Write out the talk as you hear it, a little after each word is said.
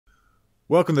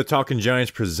Welcome to Talking Giants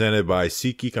presented by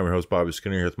SeatGeek. I'm your host, Bobby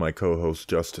Skinner, here with my co-host,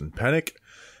 Justin Pennick.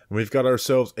 And we've got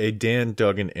ourselves a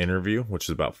Duggan interview, which is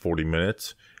about 40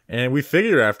 minutes. And we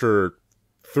figured after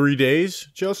 3 days,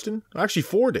 Justin, actually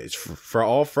 4 days, for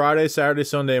all Friday, Saturday,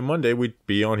 Sunday, and Monday, we'd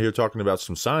be on here talking about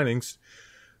some signings.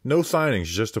 No signings,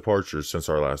 just departures since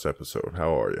our last episode.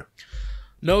 How are you?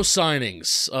 No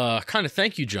signings. Kind of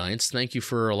thank you, Giants. Thank you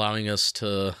for allowing us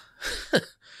to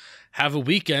have a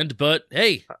weekend. But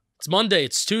hey, it's Monday.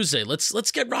 It's Tuesday.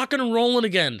 Let's get rocking and rolling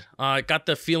again. I got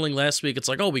the feeling last week. It's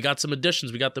like, oh, we got some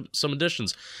additions. Some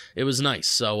additions. It was nice.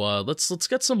 So let's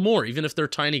get some more, even if they're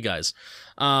tiny guys.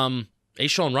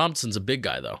 Seahawks Robinson's a big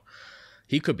guy though.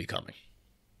 He could be coming.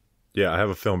 Yeah, I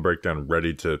have a film breakdown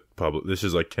ready to publish. This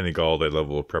is like Kenny Galladay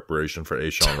level of preparation for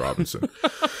Seahawks Robinson.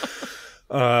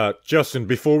 Justin,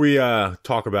 before we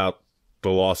talk about the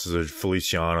losses of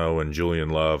Feliciano and Julian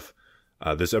Love,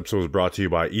 this episode was brought to you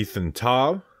by Ethan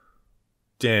Taub,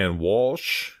 Dan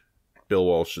Walsh, Bill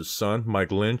Walsh's son,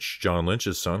 Mike Lynch, John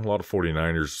Lynch's son. A lot of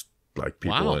 49ers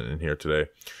people in here today.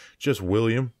 Just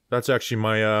William. That's actually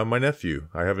my nephew.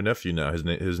 I have a nephew now.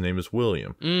 His name is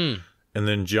William. And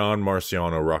then John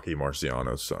Marciano, Rocky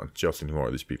Marciano's son. Justin, who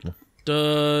are these people?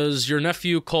 Does your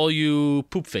nephew call you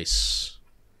poop face?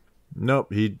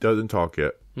 Nope, he doesn't talk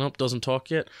yet. Nope, doesn't talk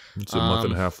yet. It's a month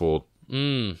and a half old.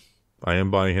 I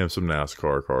am buying him some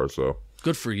NASCAR cars, though.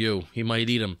 Good for you. He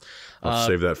might eat them. I'll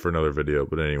save that for another video,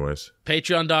 but anyways.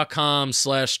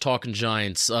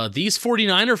 Patreon.com/TalkingGiants. These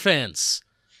 49er fans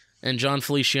and John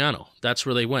Feliciano, that's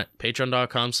where they went.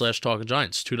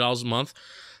 Patreon.com/TalkingGiants. $2 a month,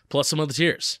 plus some other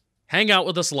tiers. Hang out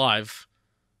with us live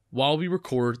while we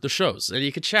record the shows, and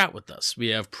you can chat with us. We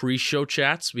have pre-show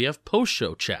chats. We have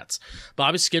post-show chats.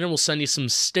 Bobby Skinner will send you some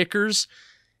stickers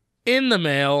in the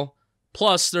mail.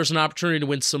 Plus, there's an opportunity to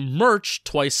win some merch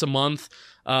twice a month.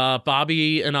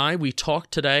 Bobby and we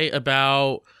talked today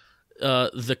about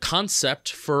the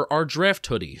concept for our draft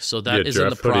hoodie. So that is in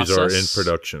the process. Draft hoodies are in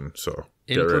production. So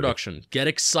in production. Get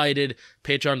excited.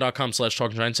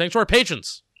 Patreon.com/TalkingGiants. Thanks to our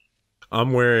patrons.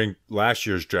 I'm wearing last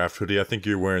year's draft hoodie. I think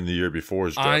you're wearing the year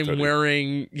before's draft hoodie. I'm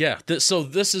wearing, so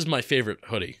this is my favorite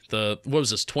hoodie. What was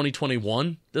this,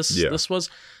 2021? This was?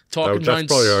 That's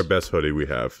probably our best hoodie we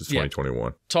have. It's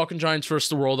 2021. Talking Giants versus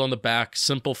the World on the back,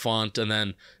 simple font, and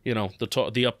then, the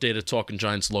updated Talking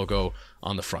Giants logo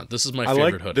on the front. This is my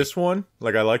favorite hoodie. This one.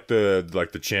 I like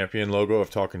the champion logo of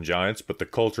Talking Giants, but the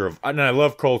culture of, and I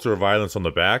love culture of violence on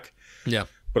the back. Yeah.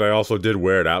 But I also did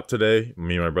wear it out today.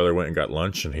 Me and my brother went and got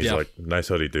lunch, and he's like, nice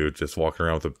hoodie, dude. Just walking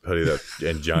around with a hoodie that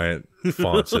in giant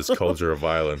font says culture of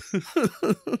violence.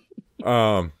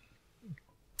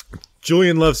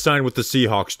 Julian Love signed with the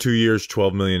Seahawks, 2 years,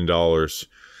 $12 million.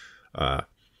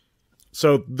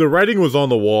 So the writing was on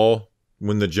the wall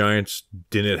when the Giants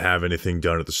didn't have anything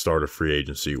done at the start of free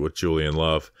agency with Julian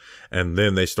Love. And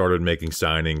then they started making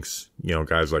signings,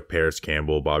 guys like Paris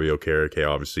Campbell, Bobby Okereke.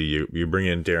 Obviously, you bring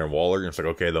in Darren Waller, and it's like,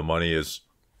 okay, the money is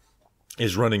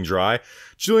running dry.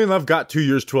 Julian Love got 2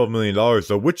 years, $12 million,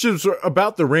 though, which is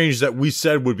about the range that we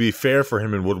said would be fair for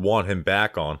him and would want him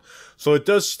back on. So it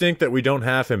does stink that we don't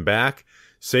have him back.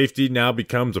 Safety now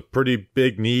becomes a pretty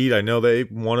big need. I know they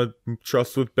want to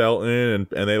trust with Belton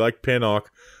and they like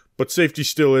Pinnock, but safety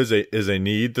still is a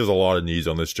need. There's a lot of needs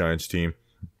on this Giants team.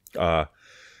 And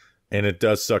it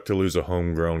does suck to lose a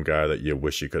homegrown guy that you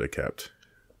wish you could have kept.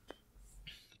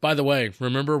 By the way,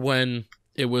 remember when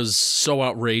it was so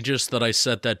outrageous that I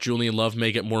said that Julian Love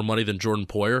may get more money than Jordan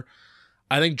Poyer?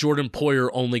 I think Jordan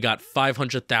Poyer only got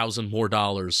 $500,000 more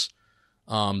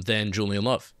than Julian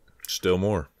Love. Still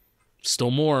more.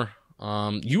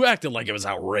 You acted like it was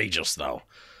outrageous, though.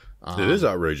 It is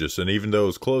outrageous, and even though it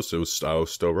was close, I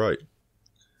was still right.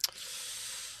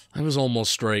 I was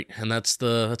almost right, and that's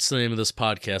the name of this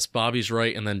podcast. Bobby's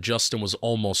right, and then Justin was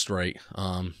almost right.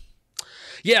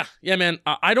 Yeah, man.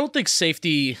 I don't think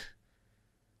safety.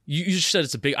 You said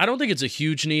it's a big. I don't think it's a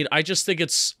huge need. I just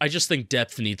think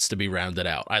depth needs to be rounded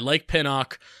out. I like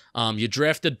Pinnock. You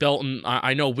drafted Belton.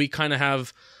 I know we kind of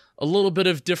have a little bit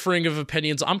of differing of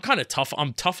opinions. I'm kind of tough.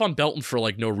 I'm tough on Belton for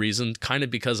no reason, kind of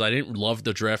because I didn't love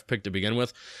the draft pick to begin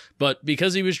with. But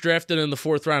because he was drafted in the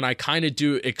 4th round, I kind of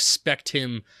do expect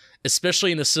him,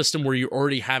 especially in a system where you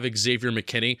already have Xavier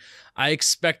McKinney, I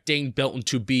expect Dane Belton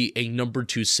to be a number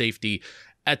 2 safety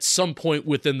at some point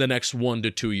within the next 1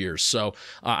 to 2 years. So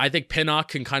I think Pinnock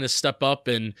can kind of step up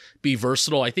and be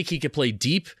versatile. I think he can play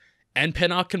deep, and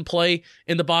Pinnock can play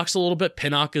in the box a little bit.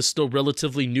 Pinnock is still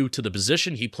relatively new to the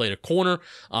position. He played a corner.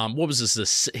 What was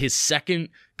his second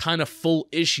kind of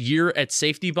full-ish year at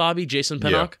safety, Bobby, Jason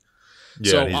Pinnock?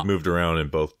 Yeah, so, he's moved around in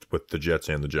both with the Jets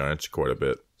and the Giants quite a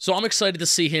bit. So I'm excited to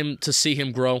see him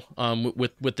grow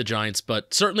with the Giants,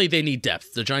 but certainly they need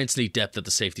depth. The Giants need depth at the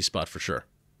safety spot for sure.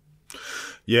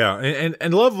 Yeah,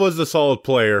 and Love was a solid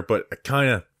player, but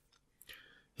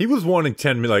he was wanting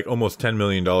almost $10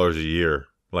 million a year,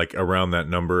 like around that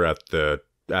number at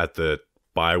the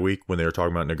bye week when they were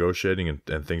talking about negotiating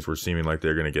and things were seeming like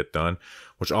they're going to get done,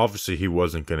 which obviously he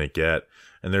wasn't going to get.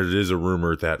 And there is a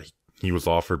rumor that he was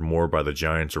offered more by the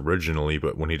Giants originally,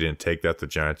 but when he didn't take that, the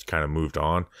Giants kind of moved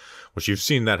on, which you've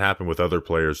seen that happen with other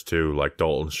players too, like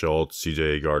Dalton Schultz,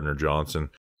 C.J. Gardner-Johnson,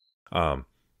 kind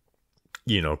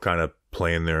of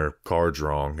playing their cards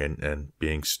wrong and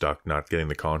being stuck, not getting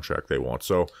the contract they want.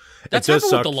 So that's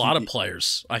happened with a lot of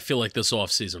players, I feel like, this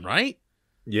offseason, right?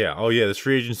 Yeah. Oh, yeah. This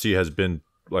free agency has been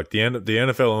like the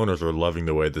NFL owners are loving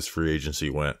the way this free agency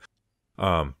went.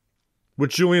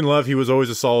 With Julian Love, he was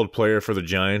always a solid player for the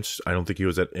Giants. I don't think he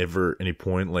was at any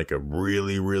point like a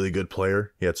really, really good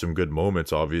player. He had some good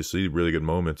moments, obviously, really good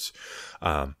moments.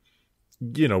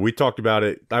 We talked about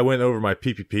it. I went over my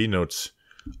PPP notes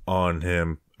on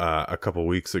him a couple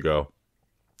weeks ago.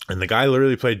 And the guy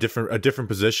literally played a different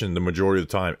position the majority of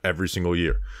the time every single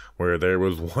year. Where there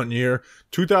was one year,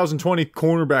 2020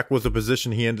 cornerback was the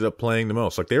position he ended up playing the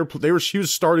most. Like he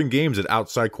was starting games at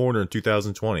outside corner in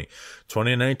 2020.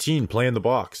 2019 playing the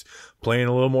box, playing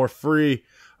a little more free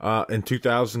in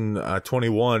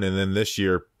 2021, and then this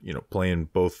year, playing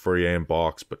both free and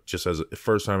box, but just as a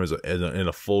first time in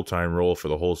a full-time role for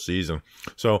the whole season.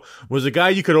 So was a guy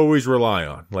you could always rely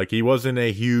on. Like he wasn't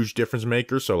a huge difference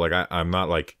maker. So like I'm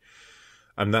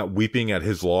not weeping at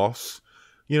his loss,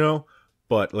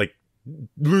 but like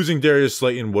losing Darius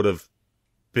Slayton would have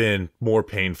been more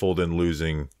painful than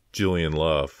losing Julian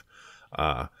Love.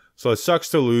 So it sucks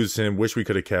to lose him. Wish we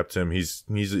could have kept him.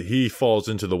 He falls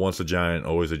into the once a Giant,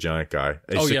 always a Giant guy.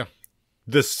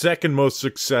 The second most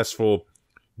successful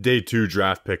day 2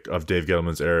 draft pick of Dave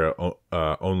Gettleman's era,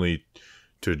 only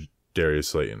to Darius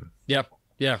Slayton. Yeah,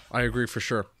 I agree for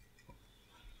sure.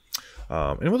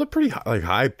 And it was a pretty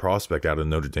high prospect out of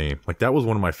Notre Dame. Like that was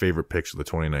one of my favorite picks of the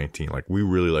 2019. Like we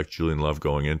really liked Julian Love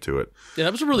going into it. Yeah,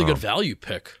 that was a really good value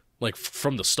pick, like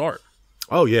from the start.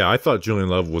 Oh yeah, I thought Julian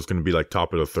Love was going to be like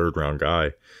top of the 3rd round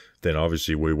guy. Then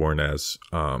obviously we weren't as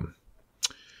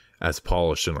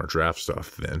polished in our draft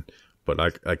stuff then. But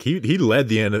like he led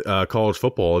the college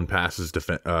football in passes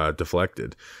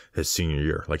deflected his senior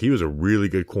year. Like he was a really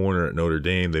good corner at Notre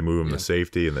Dame. They moved him to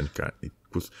safety, and then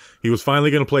he was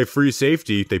finally going to play free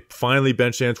safety. They finally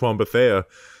benched Antoine Bethea,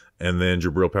 and then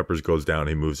Jabril Peppers goes down.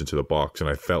 He moves into the box, and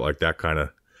I felt like that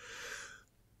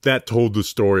told the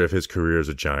story of his career as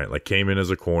a Giant. Like came in as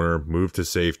a corner, moved to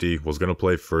safety, was going to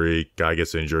play free. Guy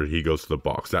gets injured, he goes to the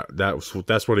box.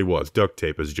 That's what he was. Duct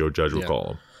tape, as Joe Judge would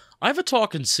call him. I have a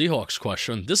talking Seahawks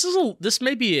question. This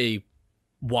may be a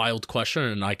wild question,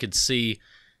 and I could see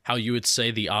how you would say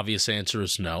the obvious answer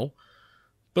is no.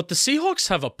 But the Seahawks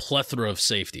have a plethora of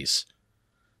safeties.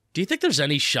 Do you think there's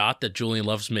any shot that Julian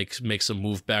Love makes a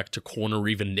move back to corner or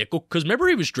even nickel? Because remember,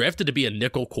 he was drafted to be a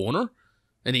nickel corner,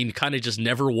 and he kind of just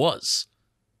never was.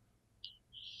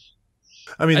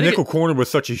 I mean, nickel corner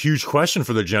was such a huge question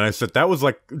for the Giants that was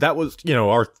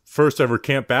our first ever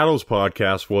Camp Battles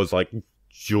podcast was like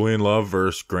Julian Love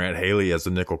versus Grant Haley as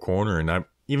the nickel corner, and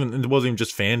it wasn't even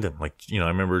just fandom. Like I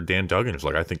remember Dan Duggan was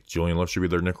like, I think Julian Love should be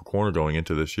their nickel corner going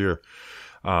into this year.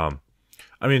 I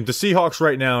mean, the Seahawks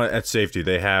right now at safety,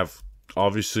 they have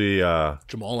obviously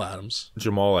Jamal Adams.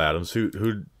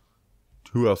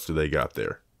 Who else do they got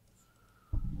there?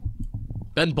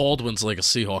 Ben Baldwin's like a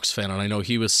Seahawks fan, and I know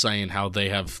he was saying how they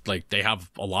have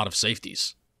a lot of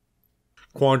safeties.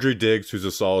 Quandre Diggs, who's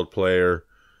a solid player.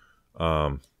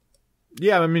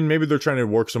 Yeah, I mean, maybe they're trying to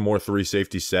work some more 3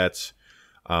 safety sets.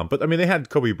 But I mean, they had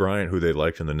Kobe Bryant, who they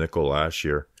liked in the nickel last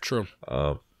year. True.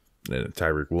 And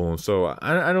Tyreek Woolen. So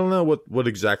I don't know what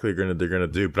exactly they're gonna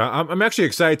do, but I'm actually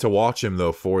excited to watch him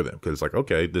though for them, because like,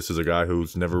 okay, this is a guy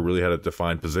who's never really had a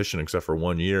defined position except for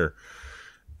 1 year,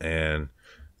 and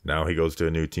now he goes to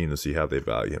a new team to see how they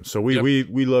value him. So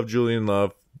we love Julian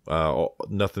Love,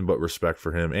 nothing but respect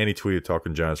for him. And he tweeted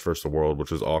talking Giants first the world,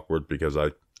 which is awkward because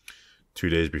 2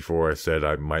 days before I said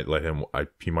I might let him.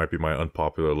 He might be my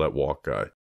unpopular let walk guy.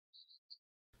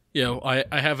 Yeah,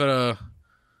 I have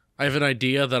an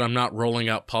idea that I'm not rolling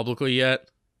out publicly yet,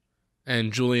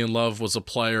 and Julian Love was a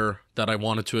player that I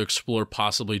wanted to explore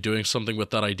possibly doing something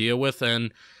with that idea with,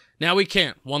 and now we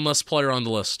can't. One less player on the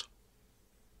list.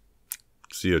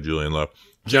 See ya, Julian Love.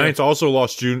 Giants also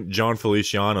lost John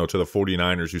Feliciano to the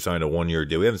 49ers, who signed a 1-year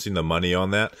deal. We haven't seen the money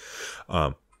on that.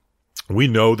 We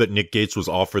know that Nick Gates was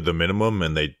offered the minimum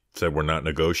and they said we're not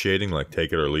negotiating, like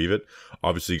take it or leave it.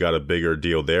 Obviously got a bigger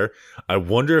deal there. I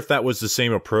wonder if that was the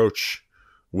same approach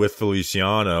with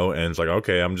Feliciano, and it's like,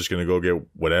 okay, I'm just going to go get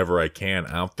whatever I can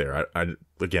out there.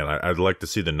 I'd like to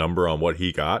see the number on what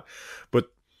he got,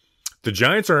 but the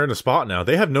Giants are in a spot now.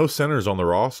 They have no centers on the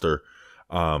roster.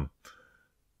 And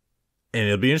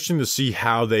it'll be interesting to see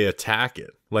how they attack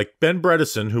it. Like Ben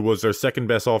Bredesen, who was their second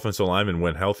best offensive lineman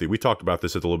when healthy. We talked about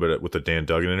this a little bit with the Dan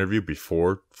Duggan interview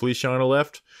before Feliciano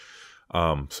left.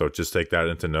 So just take that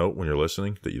into note when you're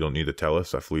listening, that you don't need to tell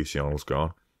us that Feliciano's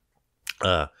gone.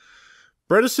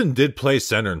 Bredesen did play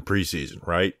center in preseason,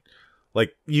 right?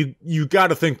 Like, you got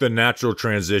to think the natural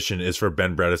transition is for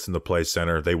Ben Bredesen to play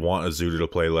center. They want Azuda to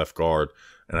play left guard,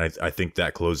 and I think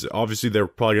that closes it. Obviously, they're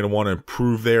probably going to want to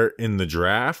improve there in the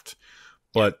draft,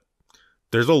 but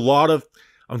there's a lot of,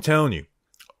 I'm telling you,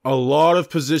 a lot of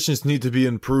positions need to be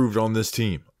improved on this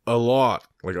team. A lot.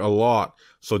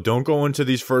 So don't go into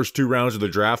these first 2 rounds of the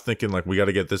draft thinking like we got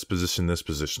to get this position,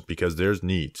 because there's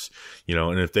needs,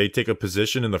 and if they take a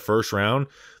position in the first round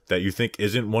that you think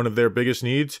isn't one of their biggest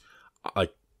needs,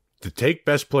 like, to take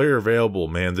best player available,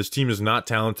 man, this team is not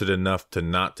talented enough to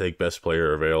not take best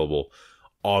player available,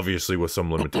 obviously with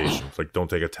some limitations. Like, don't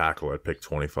take a tackle at pick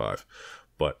 25.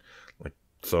 But like,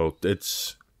 so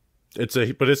it's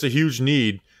a huge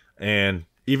need, and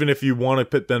even if you want to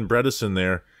put Ben Bredesen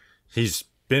there, he's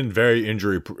been very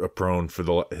injury prone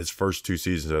for his first 2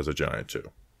 seasons as a Giant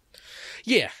too.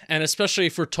 Yeah, and especially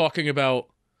if we're talking about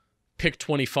pick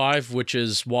 25, which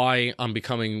is why I'm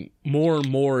becoming more and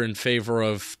more in favor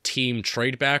of team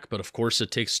trade back. But of course,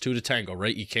 it takes 2 to tango,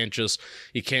 right? You can't just,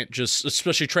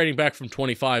 especially trading back from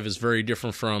 25 is very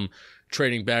different from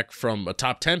trading back from a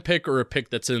top 10 pick or a pick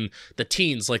that's in the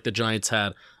teens, like the Giants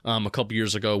had a couple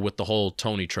years ago with the whole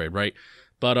Tony trade, right?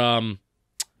 But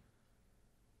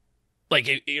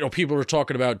people are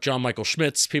talking about John Michael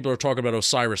Schmitz, people are talking about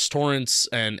Osiris Torrance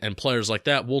and players like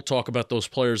that. We'll talk about those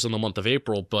players in the month of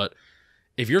April, but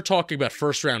if you're talking about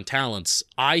first-round talents,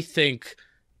 I think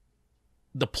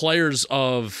the players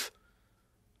of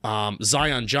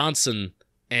Zion Johnson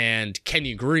and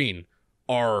Kenyon Green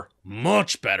are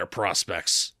much better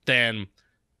prospects than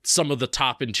some of the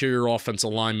top interior offensive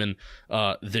linemen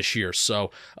this year.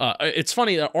 So it's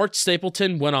funny that Art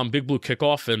Stapleton went on Big Blue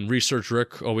Kickoff, and Research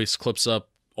Rick always clips up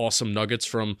awesome nuggets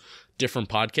from different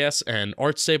podcasts, and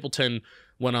Art Stapleton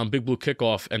went on Big Blue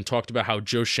Kickoff and talked about how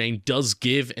Joe Schoen does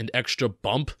give an extra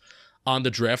bump on the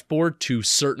draft board to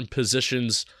certain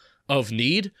positions of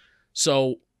need.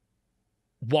 So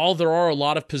while there are a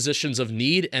lot of positions of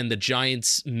need and the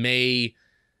Giants may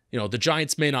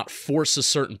not force a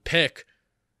certain pick,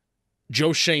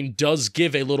 Joe Schoen does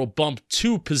give a little bump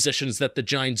to positions that the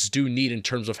Giants do need in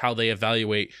terms of how they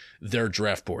evaluate their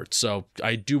draft board. So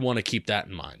I do want to keep that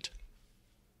in mind.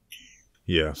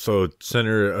 Yeah, so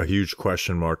center a huge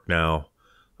question mark now,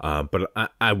 but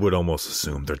I would almost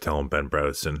assume they're telling Ben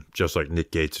Bredesen, just like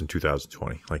Nick Gates in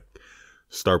 2020, like,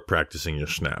 start practicing your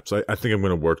snaps. I think I'm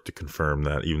going to work to confirm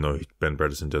that, even though Ben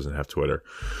Bredesen doesn't have Twitter.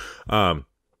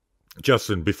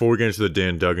 Justin, before we get into the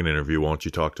Dan Duggan interview, why don't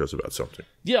you talk to us about something?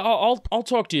 Yeah, I'll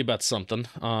talk to you about something.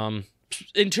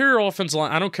 Interior offensive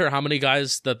line, I don't care how many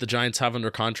guys that the Giants have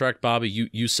under contract, Bobby,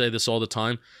 you say this all the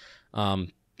time.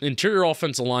 Interior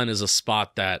offensive line is a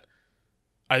spot that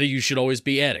I think you should always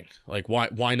be adding. Like,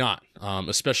 why not?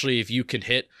 Especially if you can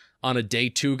hit on a day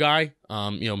 2 guy,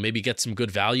 maybe get some good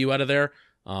value out of there.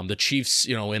 The Chiefs,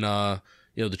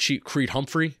 the Chief Creed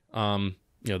Humphrey,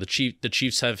 the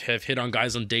Chiefs have hit on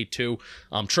guys on day 2.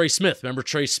 Trey Smith, remember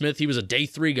Trey Smith? He was a day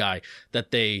 3 guy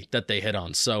that they hit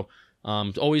on. So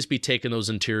always be taking those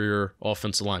interior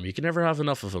offensive linemen. You can never have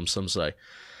enough of them, some say.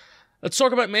 Let's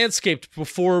talk about Manscaped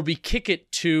before we kick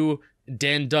it to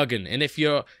Dan Duggan. And if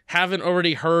you haven't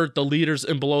already heard, the leaders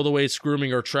in below-the-waist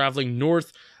grooming are traveling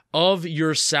north of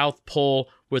your South Pole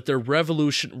with their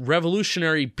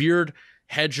revolutionary Beard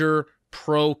Hedger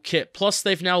Pro Kit. Plus,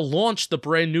 they've now launched the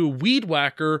brand new Weed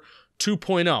Whacker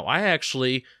 2.0. I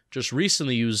actually just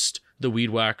recently used the Weed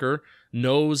Whacker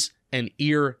nose and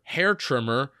ear hair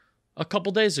trimmer a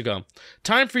couple days ago.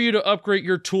 Time for you to upgrade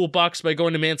your toolbox by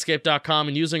going to manscaped.com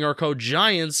and using our code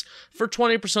GIANTS for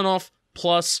 20% off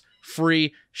plus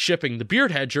free shipping. The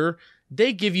Beard Hedger,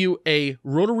 they give you a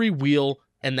rotary wheel,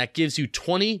 and that gives you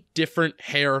 20 different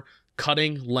hair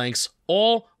cutting lengths,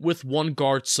 all with one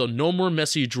guard, so no more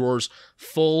messy drawers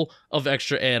full of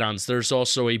extra add-ons. There's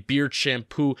also a beard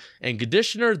shampoo and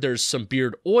conditioner. There's some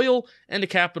beard oil, and to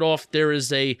cap it off, there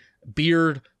is a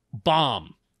beard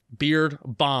balm.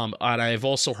 And I've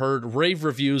also heard rave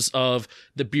reviews of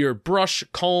the beard brush,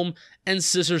 comb, and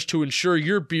scissors to ensure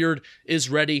your beard is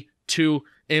ready to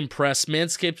impress.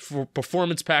 Manscaped for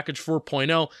Performance Package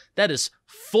 4.0, that is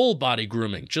full body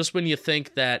grooming. Just when you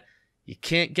think that you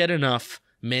can't get enough,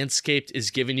 Manscaped is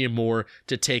giving you more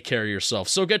to take care of yourself.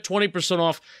 So get 20%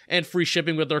 off and free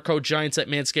shipping with our code GIANTS at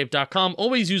manscaped.com.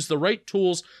 Always use the right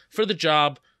tools for the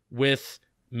job with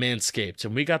Manscaped.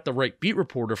 And we got the right beat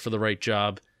reporter for the right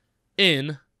job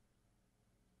in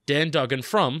Dan Duggan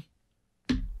from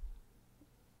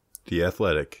The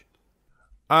Athletic.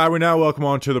 We now welcome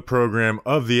on to the program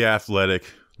of The Athletic,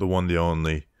 the one, the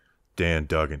only, Dan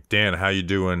Duggan. Dan, how you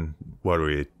doing? What are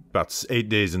we, about 8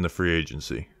 days in the free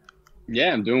agency?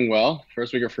 Yeah, I'm doing well.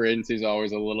 First week of free agency is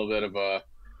always a little bit of a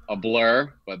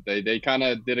blur, but they kind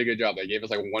of did a good job. They gave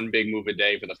us like one big move a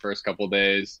day for the first couple of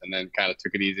days and then kind of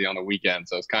took it easy on the weekend.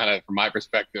 So it's kind of, from my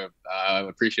perspective, I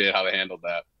appreciate how they handled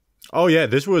that. Oh, yeah,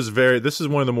 this is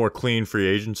one of the more clean free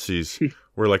agencies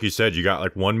where, like you said, you got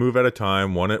like one move at a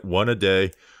time, one a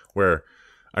day, where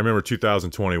I remember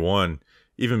 2021,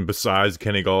 even besides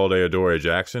Kenny Golladay, Adoree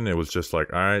Jackson, it was just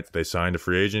like, all right, they signed a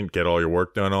free agent, get all your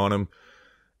work done on him.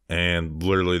 And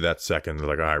literally that second, they're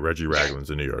like, all right, Reggie Ragland's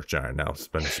a New York Giant now.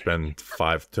 Spend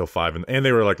 5 till 5. And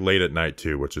they were like late at night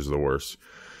too, which is the worst.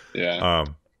 Yeah.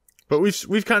 But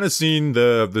we've kind of seen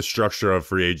the structure of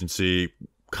free agency,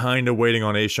 kind of waiting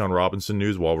on A'Shawn Robinson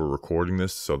news while we're recording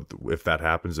this. So if that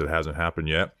happens, it hasn't happened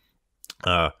yet.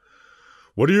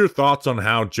 What are your thoughts on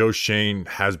how Joe Schoen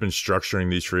has been structuring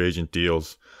these free agent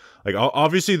deals? Like,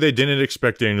 obviously they didn't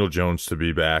expect Daniel Jones to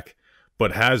be back.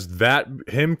 But has that,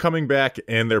 him coming back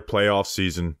and their playoff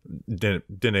season,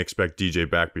 didn't expect DJ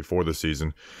back before the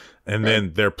season, and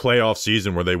then their playoff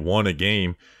season where they won a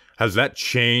game, has that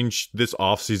changed this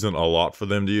offseason a lot for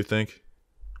them, do you think?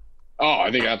 Oh,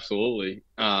 I think absolutely.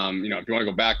 If you want to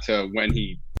go back to when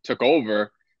he took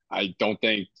over, I don't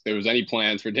think there was any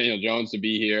plans for Daniel Jones to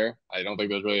be here. I don't think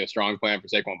there was really a strong plan for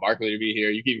Saquon Barkley to be here.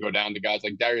 You can even go down to guys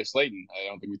like Darius Slayton. I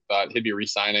don't think we thought he'd be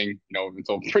re-signing,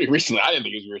 until pretty recently. I didn't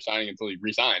think he was re-signing until he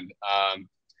re-signed.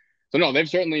 So no, they've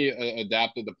certainly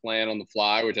adapted the plan on the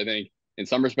fly, which I think in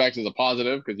some respects is a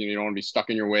positive because, you don't want to be stuck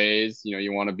in your ways.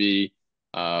 You want to be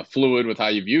fluid with how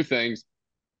you view things.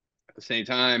 At the same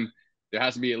time, there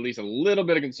has to be at least a little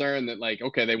bit of concern that, like,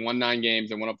 okay, they won 9 games,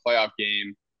 they won a playoff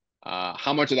game.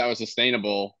 How much of that was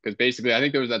sustainable? Because basically, I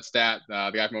think there was that stat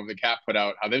the guy from Over the Cap put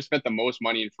out, how they've spent the most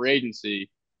money in free agency,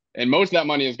 and most of that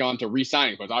money has gone to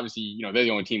re-signing. Because obviously, they're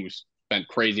the only team who spent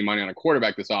crazy money on a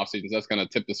quarterback this offseason, so that's going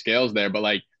to tip the scales there. But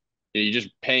like, you're just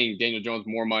paying Daniel Jones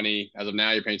more money as of now.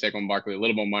 You're paying Saquon Barkley a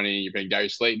little more money. You're paying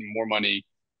Darius Slayton more money.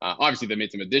 Obviously, they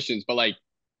made some additions, but like,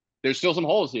 there's still some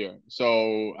holes here.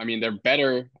 So I mean, they're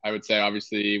better, I would say,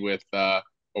 obviously with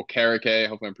Okereke,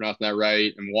 hopefully I'm pronouncing that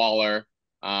right, and Waller.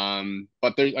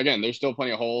 But there's still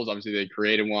plenty of holes. Obviously, they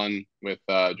created one with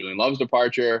Julian Love's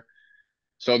departure,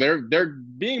 so they're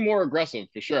being more aggressive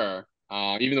for sure.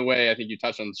 Even the way I think you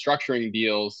touched on structuring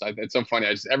deals, it's so funny.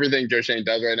 Everything Joe Schoen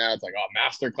does right now, it's like, oh,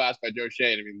 masterclass by Joe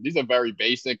Schoen. I mean, these are very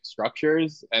basic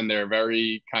structures, and they're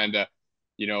very kind of,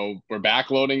 we're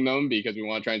backloading them because we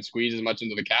want to try and squeeze as much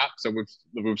into the cap. So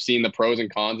we've seen the pros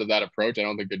and cons of that approach. I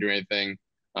don't think they're doing anything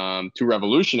too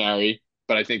revolutionary.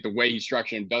 But I think the way he's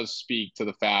structuring does speak to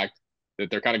the fact that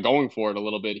they're kind of going for it a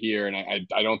little bit here. And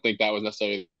I don't think that was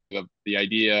necessarily the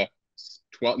idea,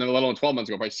 let alone 12 months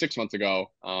ago, probably 6 months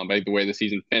ago. But I think the way the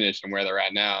season finished and where they're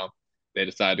at now, they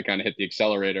decided to kind of hit the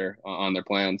accelerator on their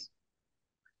plans.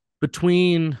 I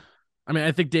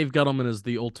think Dave Gettleman is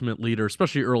the ultimate leader,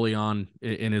 especially early on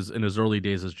in his early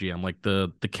days as GM, like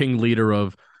the king leader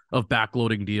of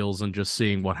backloading deals and just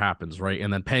seeing what happens, right?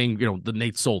 And then paying, the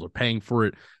Nate Solder, paying for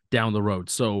it down the road.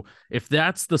 So if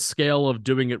that's the scale of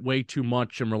doing it way too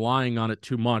much and relying on it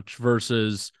too much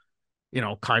versus,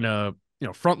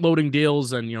 front loading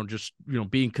deals and,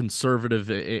 being conservative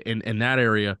in that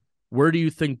area, where do you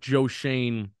think Joe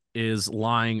Schoen is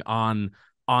lying on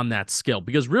that scale?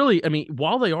 Because really, I mean,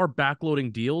 while they are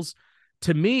backloading deals,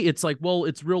 to me, it's like, well,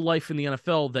 it's real life in the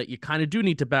NFL that you kind of do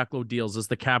need to backload deals as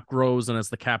the cap grows and as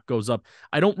the cap goes up.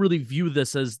 I don't really view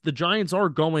this as the Giants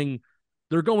are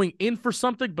they're going in for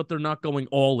something, but they're not going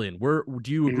all in. Where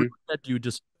do you agree with that? Do you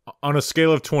just on a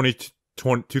scale of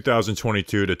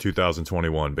 2022 to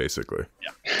 2021, basically?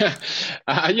 Yeah.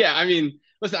 Yeah. I mean,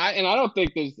 listen, I don't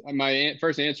think there's my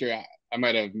first answer. I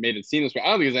might have made it seem this way.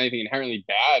 I don't think there's anything inherently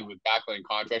bad with backloading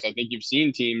contracts. I think you've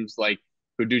seen teams like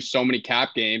who do so many cap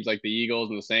games, like the Eagles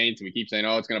and the Saints, and we keep saying,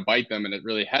 oh, it's going to bite them, and it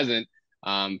really hasn't.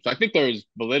 So I think there's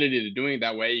validity to doing it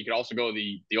that way. You could also go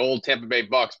the old Tampa Bay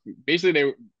Bucks. Basically,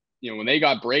 they when they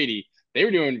got Brady, they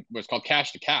were doing what's called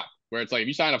cash to cap, where it's like if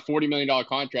you sign a $40 million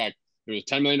contract, there was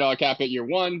a $10 million cap at year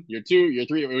 1, year 2, year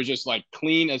 3. It was just like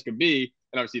clean as could be.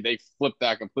 And obviously they flipped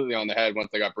that completely on the head once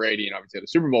they got Brady and obviously the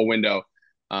Super Bowl window.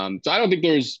 So I don't think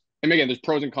and again, there's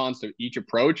pros and cons to each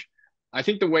approach. I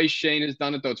think the way Shane has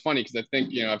done it, though, it's funny because I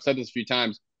think, I've said this a few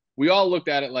times. We all looked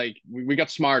at it like we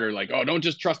got smarter, like, oh, don't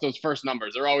just trust those first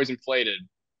numbers. They're always inflated.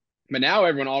 But now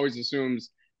everyone always assumes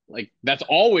like that's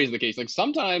always the case. Like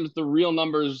sometimes the real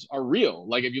numbers are real.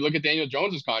 Like if you look at Daniel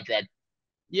Jones's contract,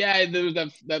 yeah, there was that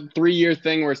 3-year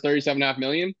thing where it's 37.5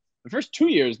 million. The first 2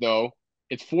 years, though,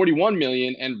 it's 41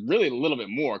 million and really a little bit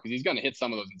more because he's going to hit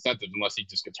some of those incentives unless he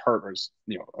just gets hurt or is,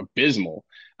 abysmal.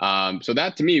 So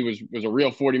that to me was a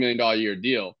real $40 million a year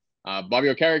deal. Bobby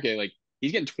Okereke, like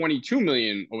he's getting 22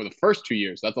 million over the first 2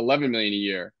 years. So that's 11 million a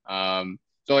year.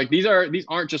 So like these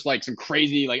aren't just like some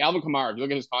crazy, like Alvin Kamara, if you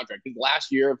look at his contract, his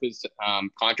last year of his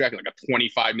contract, like a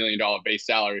 $25 million base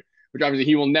salary, which obviously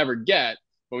he will never get.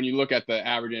 But when you look at the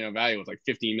average annual value, it's like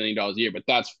 $15 million a year. But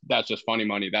that's just funny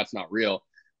money. That's not real.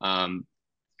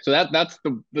 So that's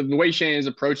the way Shane has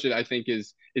approached it, I think,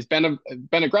 is been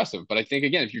aggressive. But I think,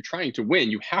 again, if you're trying to win,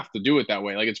 you have to do it that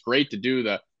way. Like it's great to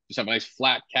just have a nice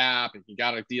flat cap and you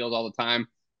got deals all the time.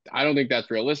 I don't think that's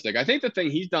realistic. I think the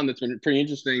thing he's done that's been pretty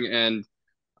interesting and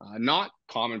not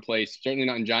commonplace, certainly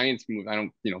not in Giants move. I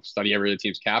don't, study every other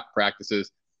team's cap practices.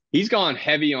 He's gone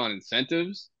heavy on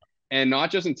incentives. And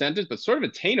not just incentives, but sort of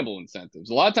attainable incentives.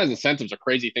 A lot of times incentives are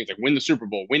crazy things like win the Super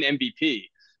Bowl, win MVP.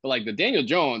 But like the Daniel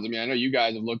Jones, I mean, I know you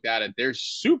guys have looked at it. There's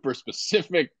super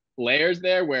specific layers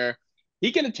there where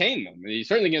he can attain them. He's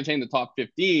certainly going to attain the top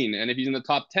 15. And if he's in the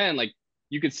top 10, like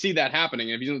you could see that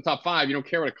happening. And if he's in the top 5, you don't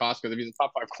care what it costs because if he's a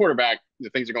top 5 quarterback,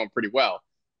 things are going pretty well.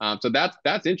 So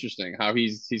that's interesting how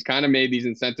he's kind of made these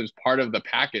incentives part of the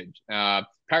package.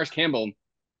 Paris Campbell,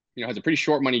 has a pretty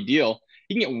short money deal.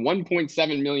 He can get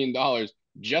 $1.7 million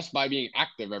just by being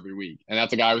active every week. And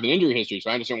that's a guy with an injury history. So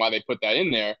I understand why they put that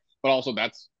in there, but also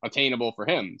that's attainable for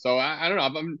him. So I don't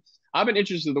know. I've been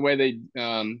interested in the way they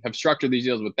have structured these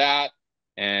deals with that.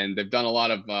 And they've done a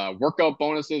lot of workout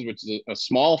bonuses, which is a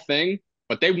small thing,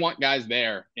 but they want guys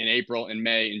there in April and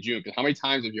May and June. Because how many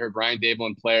times have you heard Brian Dable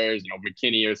and players,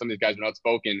 McKinney or some of these guys are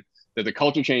outspoken, that the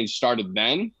culture change started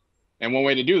then? And one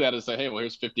way to do that is say, hey, well,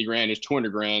 here's 50 grand, here's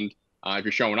 200 grand. If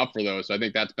you're showing up for those. So I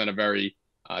think that's been a very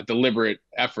deliberate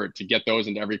effort to get those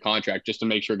into every contract just to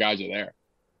make sure guys are there.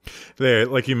 Yeah,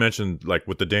 like you mentioned, like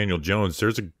with the Daniel Jones,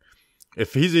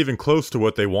 if he's even close to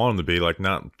what they want him to be, like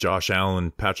not Josh Allen,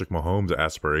 Patrick Mahomes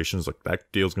aspirations, like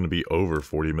that deal's going to be over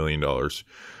 $40 million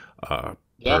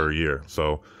per year.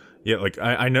 So yeah, like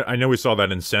I know we saw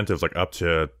that incentives like up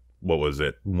to, what was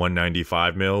it,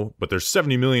 195 mil, but there's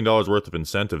 $70 million worth of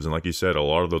incentives. And like you said, a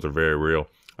lot of those are very real.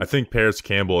 I think Paris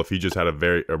Campbell, if he just had a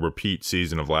repeat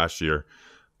season of last year,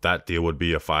 that deal would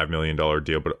be a $5 million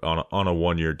deal, but on a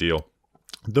 1-year deal.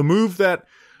 The move that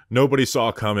nobody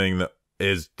saw coming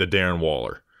is the Darren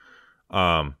Waller.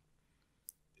 How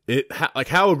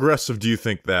aggressive do you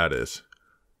think that is?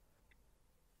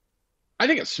 I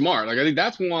think it's smart. Like I think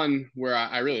that's one where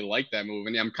I really like that move,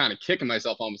 and I'm kind of kicking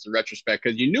myself almost in retrospect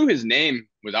because you knew his name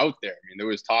was out there. I mean, there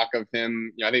was talk of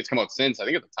him. I think it's come out since. I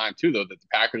think at the time too, though, that the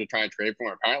Packers are trying to trade for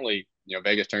him. Apparently,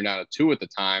 Vegas turned down a 2 at the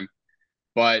time,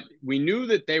 but we knew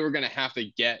that they were going to have to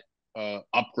get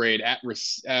upgrade at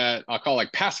I'll call it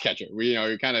like pass catcher.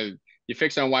 You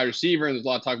fix on wide receiver, and there's a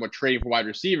lot of talk about trading for wide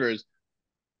receivers.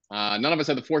 None of us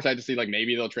had the foresight to see like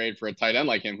maybe they'll trade for a tight end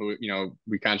like him who,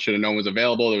 we kind of should have known was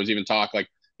available. There was even talk like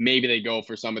maybe they go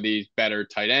for some of these better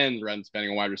tight ends rather than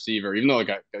spending a wide receiver, even though like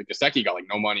Gesicki got like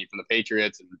no money from the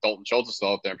Patriots and Dalton Schultz is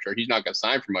still out there. I'm sure he's not going to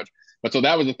sign for much. But so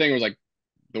that was the thing, was like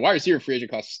the wide receiver free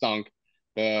agent cost stunk.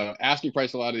 The asking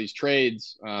price, a lot of these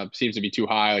trades seems to be too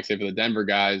high, like say for the Denver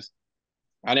guys.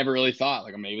 I never really thought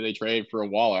like maybe they trade for a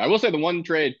Waller. I will say the one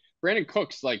trade, Brandon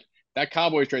Cooks, like that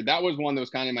Cowboys trade, that was one that was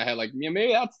kind of in my head. Like,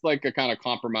 maybe that's like a kind of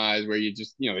compromise where you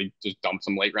just, they just dump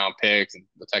some late round picks and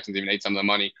the Texans even ate some of the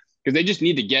money because they just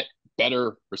need to get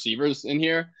better receivers in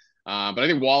here. But I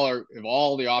think Waller, of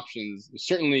all the options, is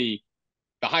certainly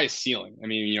the highest ceiling. I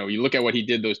mean, you look at what he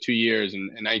did those 2 years in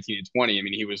 19 and 20. I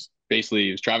mean, it was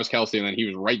Travis Kelce, and then he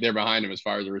was right there behind him as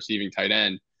far as a receiving tight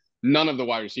end. None of the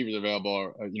wide receivers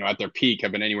available, at their peak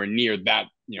have been anywhere near that,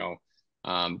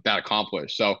 that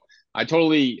accomplished. So I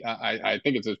totally, I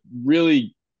think it's a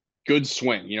really good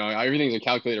swing. Everything's a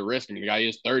calculated risk. I mean, the guy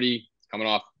is 30, coming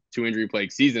off 2 injury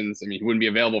plagued seasons. I mean, he wouldn't be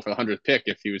available for the 100th pick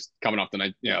if he was coming off the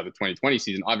 2020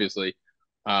 season, obviously.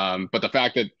 But the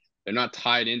fact that they're not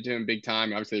tied into him big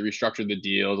time, obviously they restructured the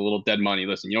deal, a little dead money.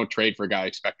 Listen, you don't trade for a guy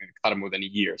expecting to cut him within a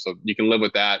year, so you can live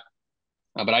with that.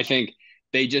 But I think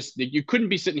you couldn't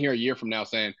be sitting here a year from now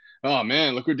saying, oh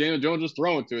man, look who Daniel Jones was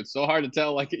throwing to. It's so hard to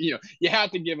tell. Like, you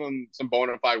had to give him some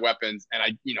bona fide weapons. And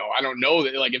I don't know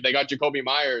that like if they got Jacoby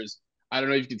Myers, I don't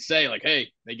know if you could say like, hey,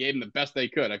 they gave him the best they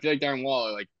could. I feel like Darren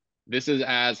Waller, like this is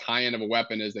as high end of a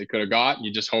weapon as they could have got.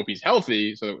 You just hope he's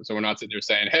healthy. So we're not sitting there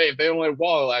saying, hey, if they only had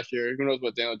Waller last year, who knows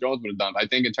what Daniel Jones would have done. I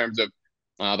think in terms of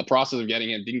the process of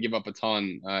getting him, didn't give up a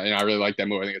ton. And I really like that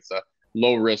move. I think it's a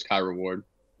low risk, high reward.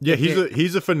 Yeah,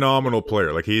 he's a phenomenal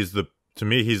player. Like to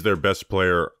me, he's their best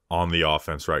player on the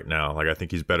offense right now. Like I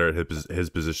think he's better at his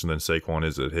position than Saquon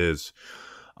is at his.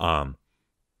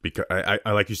 Because I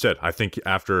like you said, I think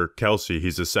after Kelsey,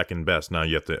 he's the second best. Now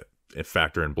you have to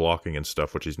factor in blocking and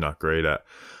stuff, which he's not great at.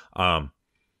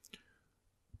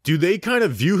 Do they kind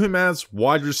of view him as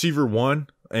wide receiver one?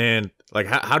 And like,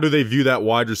 how do they view that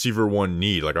wide receiver one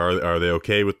need? Like, are they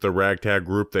okay with the ragtag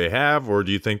group they have, or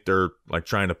do you think they're like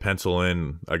trying to pencil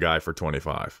in a guy for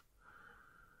 25?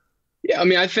 Yeah, I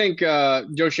mean, I think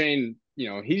Joe Shane,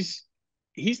 he's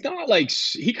not like,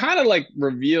 he kind of like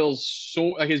reveals so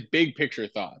like his big picture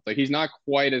thoughts. Like he's not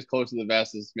quite as close to the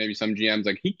vest as maybe some GMs.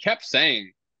 Like he kept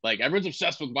saying, like everyone's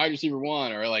obsessed with wide receiver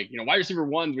one, or like, wide receiver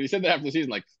ones. But he said that after the season,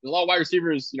 like there's a lot of wide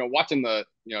receivers, watching the,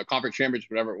 conference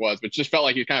championship, whatever it was, but just felt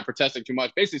like he was kind of protesting too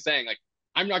much, basically saying like,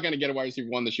 I'm not going to get a wide receiver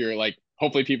one this year. Like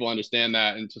hopefully people understand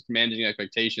that and just managing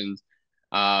expectations.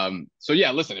 So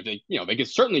yeah, listen, if they, they could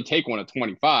certainly take one at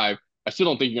 25. I still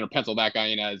don't think you're going to pencil that guy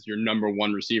in as your number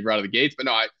one receiver out of the gates. But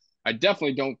no, I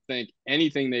definitely don't think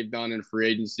anything they've done in free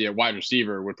agency at wide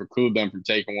receiver would preclude them from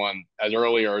taking one as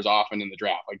early or as often in the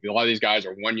draft. Like a lot of these guys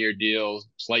are 1-year deals,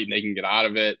 Slayton, they can get out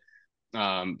of it.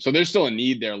 So there's still a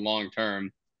need there long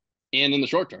term and in the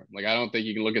short term. Like I don't think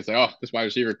you can look and say, oh, this wide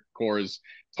receiver core is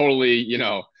totally,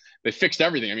 they fixed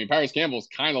everything. I mean, Paris Campbell's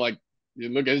kind of like, you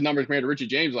look at his numbers compared to Richie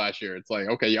James last year. It's like,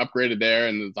 okay, you upgraded there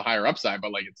and it's a higher upside,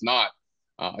 but like it's not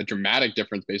a dramatic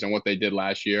difference based on what they did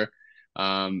last year.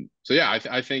 So yeah,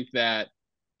 I think that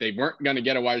they weren't going to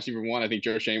get a wide receiver one. I think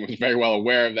Joe Shane was very well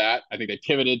aware of that. I think they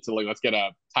pivoted to like, let's get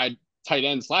a tight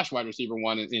end / wide receiver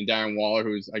one in Darren Waller,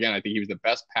 who's, again, I think he was the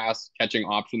best pass catching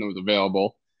option that was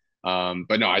available.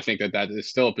 But no, I think that is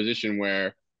still a position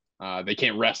where they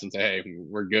can't rest and say, hey,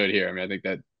 we're good here. I mean, I think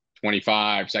that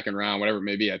 25, second round, whatever it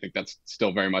may be, I think that's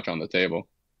still very much on the table.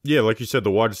 Yeah, like you said,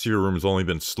 the wide receiver room has only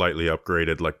been slightly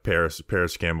upgraded. Like Paris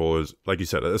Campbell is, like you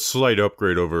said, a slight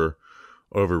upgrade over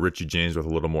Richie James with a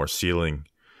little more ceiling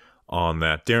on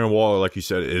that. Darren Waller, like you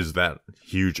said, is that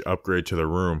huge upgrade to the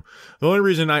room. The only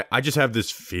reason I just have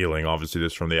this feeling, obviously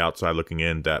this from the outside looking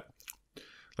in, that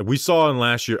like we saw in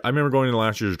last year, I remember going into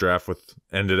last year's draft with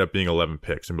ended up being 11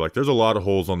 picks and be like, there's a lot of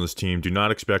holes on this team. Do not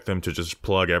expect them to just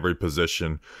plug every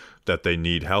position that they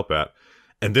need help at.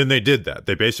 And then they did that.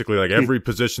 They basically, like, every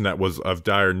position that was of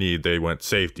dire need, they went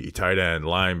safety, tight end,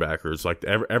 linebackers. Like,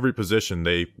 every position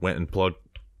they went and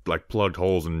plugged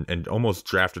holes and almost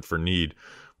drafted for need.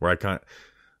 Where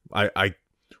I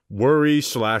worry /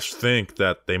 think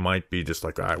that they might be just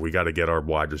like, all right, we got to get our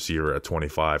wide receiver at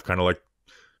 25. Kind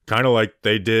of like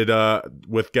they did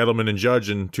with Gettleman and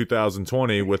Judge in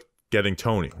 2020 with getting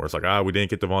Tony. Where it's like, we didn't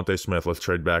get Devontae Smith. Let's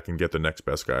trade back and get the next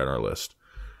best guy on our list.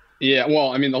 Yeah,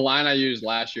 well, I mean, the line I used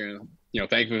last year,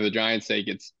 thankfully for the Giants' sake,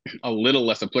 it's a little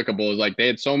less applicable. Is like they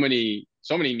had so many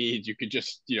needs, you could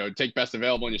just, take best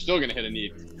available and you're still going to hit a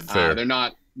need. They're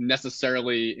not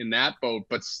necessarily in that boat,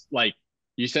 but like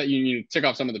you said, you tick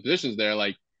off some of the positions there,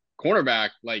 like cornerback,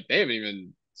 like you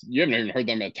haven't even heard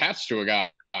them attached to a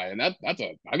guy, and I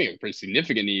think it's a pretty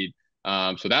significant need.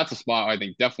 So that's a spot I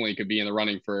think definitely could be in the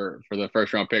running for the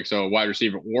first round pick. So wide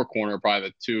receiver or corner are probably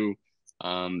the two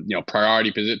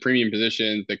priority premium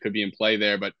positions that could be in play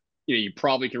there. But you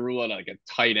probably can rule out like a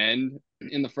tight end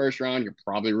in the first round. You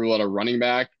probably rule out a running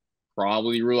back,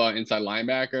 probably rule out inside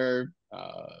linebacker,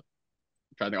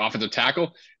 try the offensive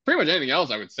tackle. Pretty much anything else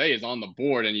I would say is on the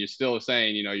board, and you're still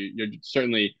saying, you're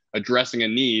certainly addressing a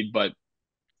need, but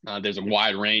there's a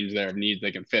wide range there of needs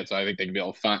they can fit. So I think they can be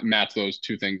able to match those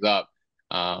two things up.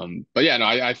 But yeah, no,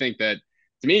 I think that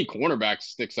to me, cornerback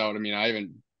sticks out. I mean, I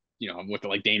haven't, with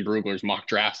like Dane Brugler's mock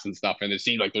drafts and stuff, and it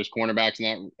seemed like there's cornerbacks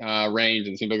in that range,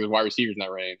 and it seems like there's wide receivers in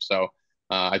that range. So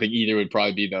I think either would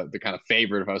probably be the kind of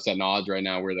favorite if I was setting odds right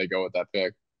now where they go with that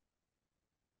pick.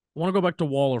 I want to go back to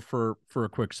Waller for a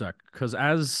quick sec, because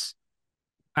as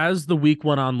the week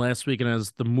went on last week and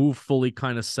as the move fully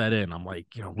kind of set in, I'm like,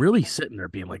 really sitting there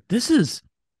being like, this is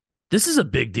a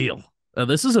big deal.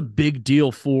 This is a big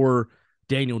deal for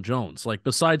Daniel Jones. Like,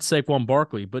 besides Saquon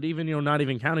Barkley, but even, not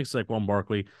even counting Saquon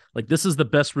Barkley, like, this is the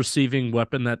best receiving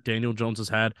weapon that Daniel Jones has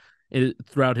had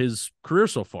throughout his career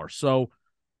so far. So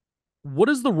what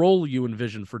is the role you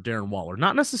envision for Darren Waller?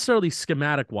 Not necessarily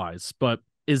schematic wise, but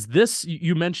is this,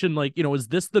 you mentioned, like, is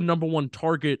this the number one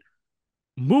target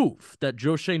move that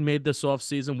Joe Shane made this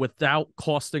offseason without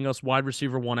costing us wide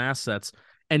receiver one assets?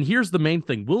 And here's the main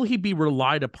thing. Will he be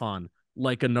relied upon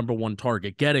like a number one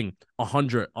target, getting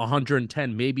 100,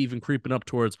 110, maybe even creeping up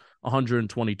towards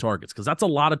 120 targets? Because that's a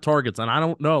lot of targets. And I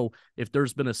don't know if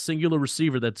there's been a singular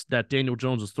receiver that Daniel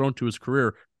Jones has thrown to his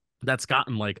career that's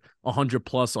gotten like 100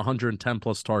 plus, 110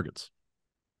 plus targets.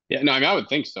 Yeah, no, I mean, I would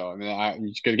think so. I mean,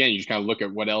 again, you just kind of look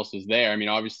at what else is there. I mean,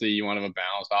 obviously, you want to have a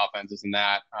balanced offense, this and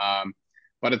that.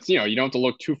 But it's, you don't have to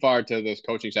look too far to this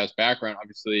coaching staff's background.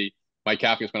 Obviously, Mike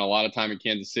Kafka spent a lot of time in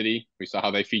Kansas City. We saw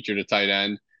how they featured a tight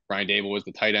end. Brian Dable was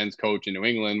the tight ends coach in New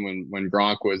England when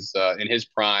Gronk was in his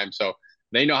prime. So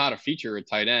they know how to feature a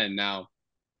tight end. Now,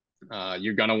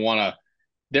 you're going to want to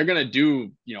they're going to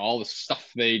do, all the stuff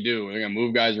they do. They're going to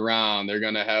move guys around. They're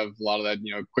going to have a lot of that,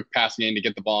 quick passing game to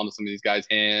get the ball into some of these guys'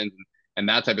 hands and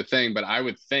that type of thing. But I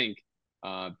would think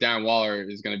Darren Waller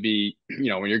is going to be,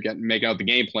 when you're making out the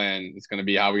game plan, it's going to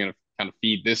be how we're going to kind of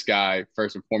feed this guy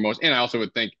first and foremost. And I also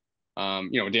would think, when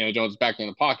Daniel Jones is back there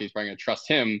in the pocket, he's probably going to trust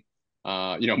him,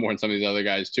 more than some of these other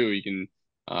guys too. You can,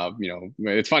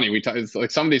 it's funny. It's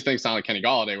like some of these things sound like Kenny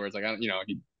Golladay, where it's like,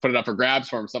 he put it up for grabs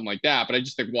for him, something like that. But I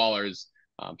just think Waller is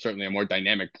certainly a more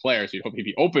dynamic player, so you'd hope he'd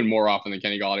be open more often than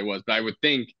Kenny Golladay was. But I would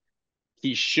think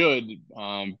he should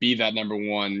be that number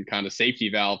one kind of safety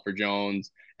valve for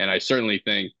Jones. And I certainly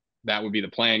think that would be the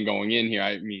plan going in here.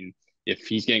 I mean, if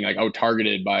he's getting like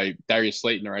out-targeted by Darius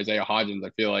Slayton or Isaiah Hodgins,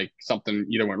 I feel like something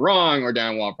either went wrong or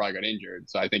Darren Waller probably got injured.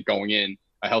 So I think going in,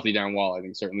 a healthy Darren Waller, I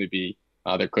think certainly be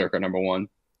their clear-cut number one.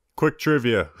 Quick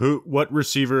trivia. What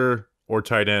receiver or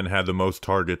tight end had the most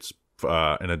targets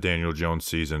in a Daniel Jones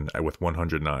season with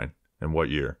 109? And what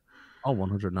year? Oh,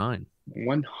 109.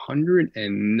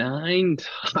 109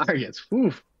 targets.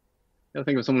 Oof. I gotta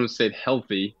think of someone who stayed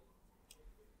healthy.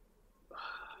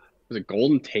 Was it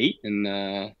Golden Tate in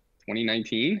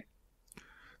 2019?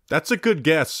 That's a good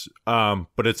guess,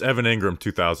 but it's Evan Ingram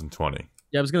 2020.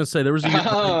 Yeah, I was gonna say there was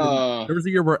a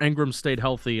year where Ingram stayed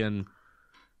healthy and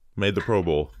made the Pro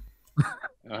Bowl.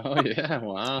 Oh yeah,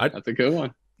 wow, that's a good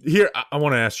one. Here, I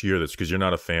want to ask you this because you're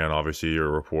not a fan. Obviously, you're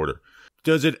a reporter.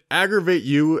 Does it aggravate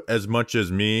you as much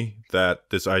as me that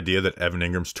this idea that Evan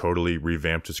Ingram's totally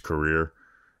revamped his career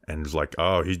and is like,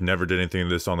 oh, he never did anything of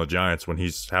this on the Giants when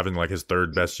he's having like his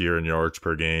third best year in yards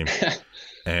per game,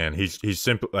 and he's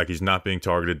simply like he's not being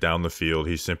targeted down the field.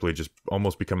 He's simply just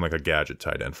almost become like a gadget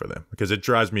tight end for them because it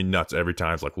drives me nuts every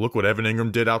time. It's like, look what Evan Ingram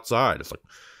did outside. It's like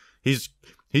he's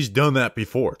done that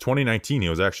before. 2019, he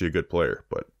was actually a good player,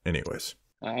 but anyways.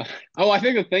 I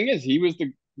think the thing is he was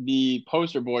the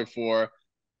poster boy for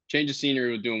change of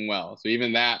scenery was doing well. So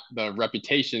even that, the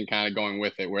reputation kind of going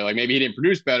with it, where like maybe he didn't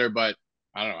produce better, but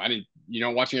I don't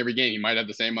know. Watching every game, he might have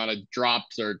the same amount of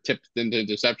drops or tips into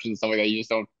interceptions, stuff like that. You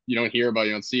don't hear about,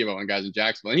 you don't see about when guys in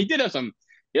Jacksonville. And he had some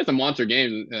monster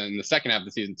games in the second half of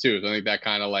the season too. So I think that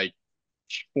kind of like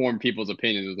formed people's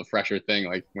opinions. It was a fresher thing,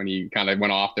 like when he kind of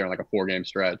went off there in like a 4-game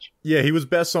stretch. Yeah, he was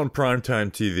best on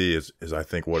primetime TV is I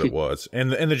think what it was.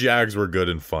 And the Jags were good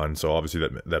and fun, so obviously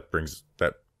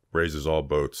that raises all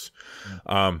boats.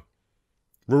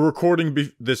 We're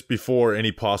recording this before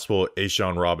any possible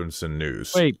A'Shawn Robinson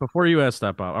news. Wait, before you ask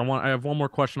that, Bob, I have one more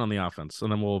question on the offense,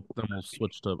 and then we'll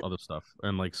switch to other stuff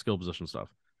and like skill position stuff.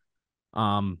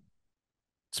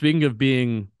 Speaking of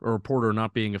being a reporter,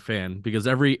 not being a fan, because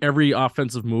every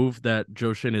offensive move that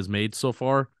Joe Shin has made so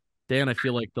far, Dan, I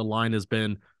feel like the line has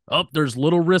been, there's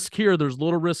little risk here, there's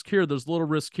little risk here, there's little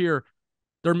risk here.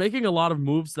 They're making a lot of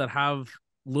moves that have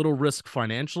little risk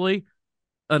financially,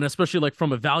 and especially like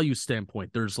from a value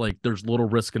standpoint, there's little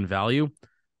risk and value.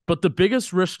 But the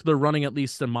biggest risk they're running, at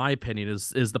least in my opinion,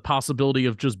 is the possibility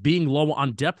of just being low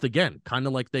on depth again, kind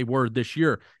of like they were this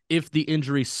year, if the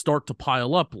injuries start to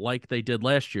pile up like they did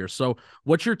last year. So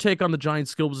what's your take on the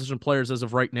Giants skill position players as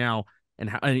of right now? And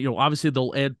obviously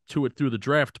they'll add to it through the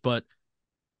draft, but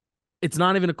it's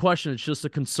not even a question. It's just a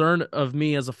concern of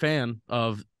me as a fan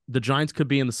of the Giants could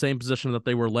be in the same position that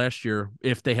they were last year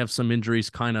if they have some injuries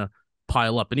kind of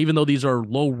pile up. And even though these are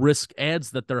low risk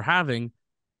ads that they're having,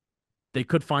 they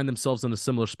could find themselves in a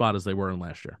similar spot as they were in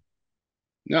last year.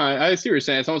 No, I see what you're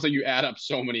saying. It's almost like you add up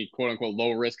so many quote unquote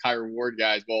low risk, high reward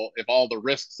guys. Well, if all the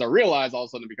risks are realized, all of a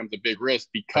sudden it becomes a big risk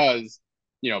because,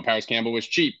 Paris Campbell was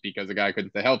cheap because the guy couldn't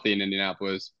stay healthy in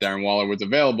Indianapolis. Darren Waller was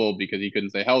available because he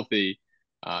couldn't stay healthy.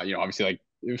 Obviously, like,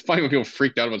 it was funny when people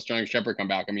freaked out about Sterling Shepard come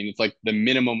back. I mean, it's like the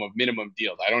minimum of minimum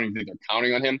deals. I don't even think they're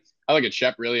counting on him. I look at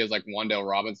Shep really as like Wan'Dale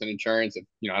Robinson insurance. If,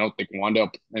 I don't think Wan'Dale,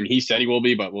 I mean, he said he will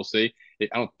be, but we'll see. I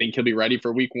don't think he'll be ready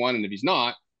for week one. And if he's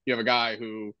not, you have a guy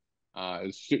who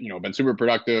has, been super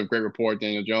productive, great report,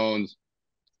 Daniel Jones,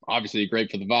 obviously great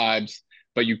for the vibes,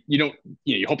 but you don't,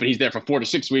 you're hoping he's there for 4 to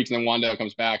 6 weeks and then Wan'Dale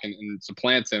comes back and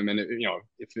supplants him. And,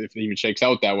 if it even shakes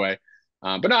out that way.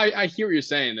 But no, I hear what you're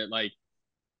saying that like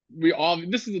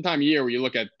this is the time of year where you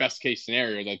look at best case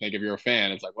scenarios. I think if you're a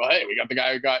fan, it's like, well, hey, we got the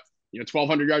guy who got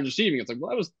 1,200 yards receiving. It's like,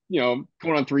 well, that was going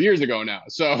on 3 years ago now.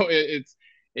 So it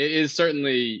is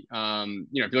certainly if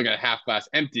you look at a half glass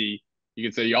empty, you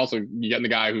could say you're getting the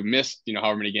guy who missed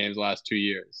however many games the last 2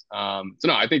 years. So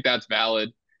no, I think that's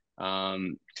valid.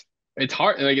 It's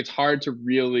hard to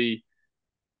really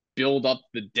build up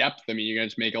the depth. I mean, you're gonna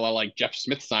just make a lot of like Jeff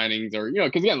Smith signings, or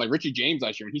because again, like Richie James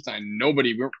last year when he signed,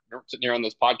 nobody we we're sitting here on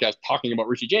this podcast talking about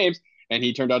Richie James, and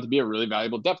he turned out to be a really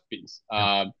valuable depth piece.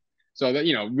 So that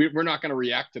we're not going to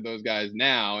react to those guys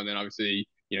now, and then obviously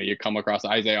you come across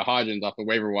Isaiah Hodgins off the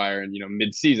waiver wire and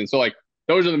mid-season. So like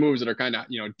those are the moves that are kind of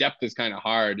depth is kind of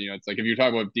hard. It's like if you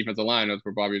talk about defensive line, that's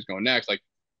where Bobby was going next. Like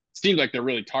it seems like they're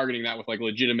really targeting that with like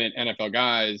legitimate NFL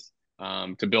guys.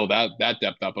 To build out that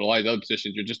depth up. But a lot of other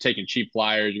positions, you're just taking cheap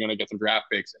flyers. You're going to get some draft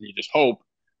picks, and you just hope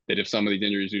that if some of these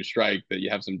injuries do strike, that you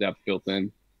have some depth built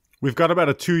in. We've got about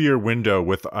a 2-year window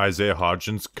with Isaiah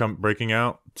Hodgins breaking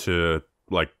out to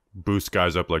like boost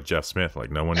guys up like Jeff Smith. Like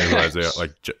no one knew Isaiah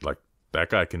like that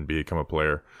guy can become a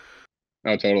player.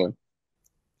 Oh, totally.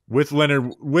 With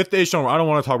Deshaun, I don't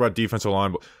want to talk about defensive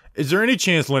line, but is there any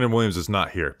chance Leonard Williams is not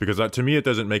here? Because to me, it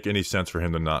doesn't make any sense for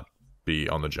him to not be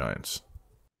on the Giants.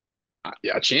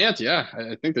 Yeah, a chance. Yeah,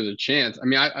 I think there's a chance. I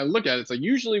mean, I look at it. It's like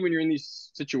usually when you're in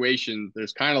these situations,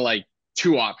 there's kind of like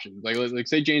two options. Like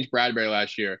say James Bradbury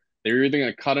last year, they were either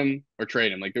going to cut him or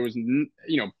trade him. Like there was,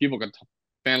 people could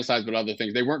fantasize about other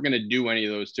things. They weren't going to do any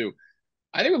of those two.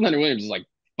 I think with Leonard Williams is like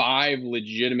 5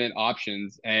 legitimate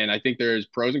options, and I think there's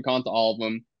pros and cons to all of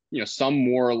them. Some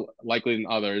more likely than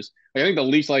others. Like I think the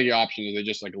least likely option is they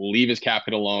just like leave his cap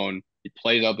hit alone. He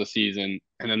plays out the season,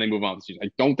 and then they move on with the season.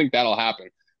 I don't think that'll happen.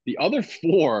 The other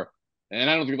 4, and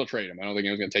I don't think they'll trade him. I don't think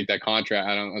anyone's going to take that contract.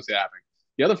 I don't see it happening.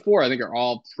 The other 4, I think, are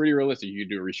all pretty realistic. You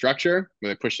could do a restructure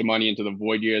where they push the money into the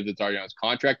void year that's already on his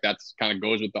contract. That's kind of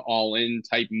goes with the all-in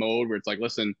type mode where it's like,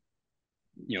 listen,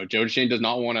 Joe Deshaun does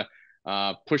not want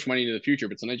to push money into the future,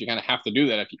 but sometimes you kind of have to do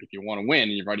that if you want to win,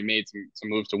 and you've already made some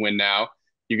moves to win now.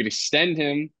 You could extend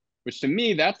him, which to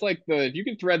me, that's like if you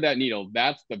can thread that needle,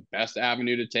 that's the best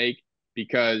avenue to take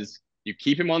because you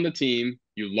keep him on the team.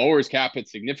 You lower his cap hit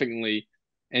significantly.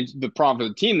 And the problem for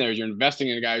the team there is you're investing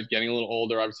in a guy who's getting a little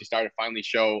older, obviously started to finally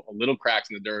show a little cracks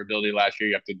in the durability last year.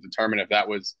 You have to determine if that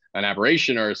was an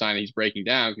aberration or a sign that he's breaking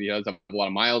down because he does have a lot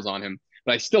of miles on him.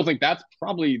 But I still think that's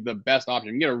probably the best option.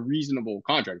 You can get a reasonable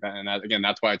contract. And again,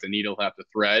 that's why it's a needle to have to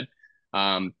thread.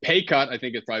 Pay cut, I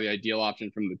think, is probably the ideal option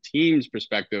from the team's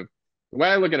perspective. The way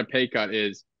I look at a pay cut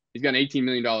is he's got an $18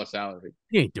 million salary.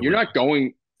 You're not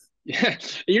going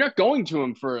to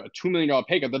him for a $2 million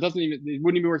pay cut. It wouldn't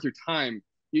even be worth your time.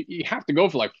 You have to go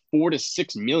for like $4 to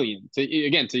 $6 million to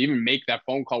even make that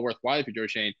phone call worthwhile for Joe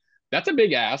Shane. That's a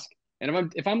big ask.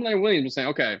 And if I'm Leonard Williams, I'm saying,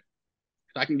 okay,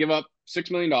 I can give up $6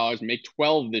 million and make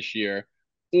 12 this year,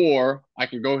 or I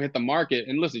can go hit the market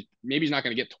and listen, maybe he's not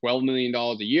going to get $12 million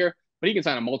a year, but he can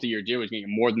sign a multi-year deal, which can get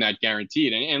more than that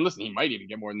guaranteed. And listen, he might even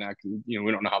get more than that because, we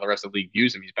don't know how the rest of the league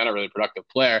views him. He's been a really productive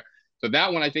player. So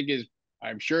that one I think is,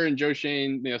 I'm sure in Joe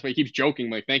Shane, that's why he keeps joking,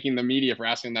 like thanking the media for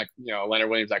asking that, Leonard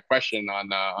Williams that question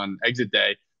on exit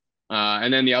day.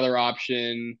 And then the other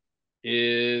option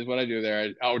is what I do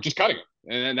there. Just cutting him.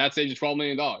 And then that saves you $12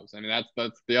 million. I mean,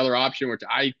 that's the other option, which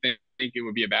I think it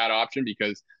would be a bad option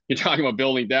because you're talking about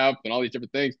building depth and all these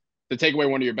different things. To take away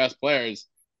one of your best players,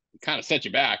 it kind of sets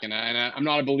you back. And I'm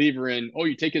not a believer in,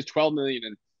 you take his $12 million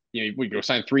and, we go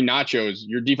sign 3 nachos.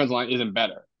 Your defense line isn't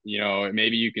better.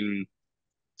 Maybe you can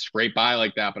scrape by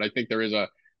like that, but I think there is a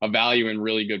value in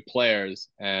really good players.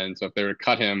 And so if they were to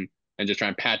cut him and just try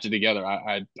and patch it together,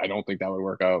 I don't think that would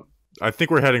work out. I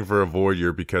think we're heading for a void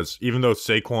year because even though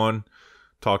Saquon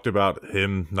talked about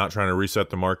him not trying to reset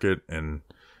the market and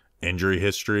injury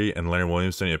history and Leonard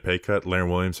Williams taking a pay cut, Leonard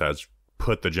Williams has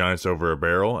put the Giants over a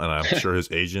barrel, and I'm sure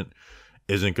his agent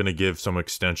isn't going to give some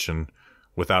extension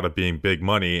without it being big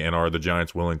money, and are the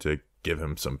Giants willing to give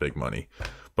him some big money?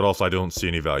 But also I don't see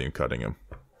any value in cutting him.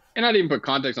 And I didn't put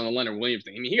context on the Leonard Williams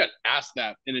thing. I mean, he got asked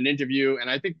that in an interview, and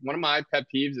I think one of my pet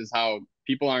peeves is how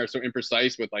people are so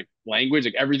imprecise with like language.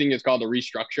 Like everything is called a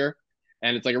restructure,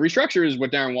 and it's like a restructure is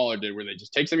what Darren Waller did, where they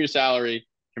just take some of your salary,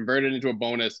 convert it into a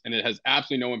bonus, and it has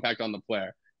absolutely no impact on the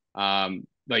player.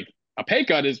 Like a pay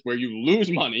cut is where you lose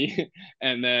money,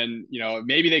 and then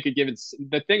maybe they could give it.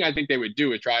 The thing I think they would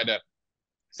do is try to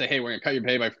say, hey, we're gonna cut your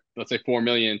pay by let's say $4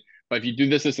 million. But if you do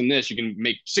this, and this, you can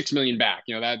make $6 million back.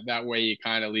 That way you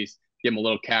kind of at least give them a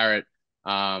little carrot.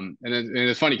 And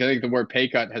it's funny because I think the word pay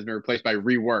cut has been replaced by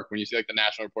rework. When you see like the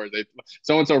national reports,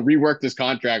 so and so reworked this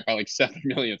contract by like $7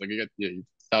 million. It's like your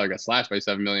salary got slashed by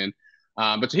 $7 million.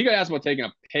 But so he got asked about taking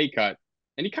a pay cut,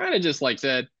 and he kind of just like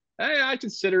said, "Hey, I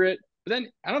consider it." But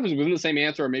then I don't know if it was within the same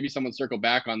answer or maybe someone circled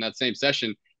back on that same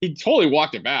session. He totally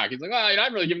walked it back. He's like, "Well, I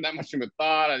haven't really given that much of a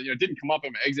thought. It didn't come up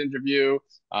in my exit interview.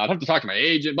 I'd have to talk to my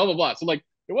agent. Blah blah blah." So like,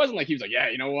 it wasn't like he was like, "Yeah,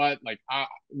 you know what? Like,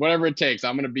 whatever it takes,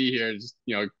 I'm gonna be here. Just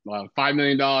 $5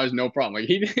 million, no problem." Like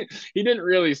he didn't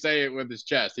really say it with his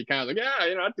chest. He kind of like, "Yeah,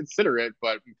 I'd consider it,"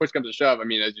 but when push comes to shove, I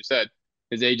mean, as you said,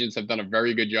 his agents have done a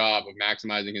very good job of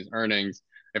maximizing his earnings.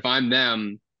 If I'm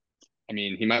them, I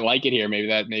mean, he might like it here. Maybe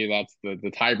that's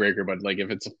the tiebreaker. But like, if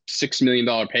it's a $6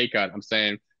 million pay cut, I'm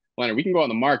saying, Leonard, we can go on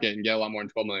the market and get a lot more than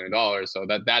 $12 million. So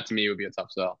that to me would be a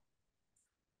tough sell.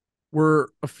 We're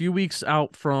a few weeks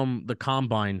out from the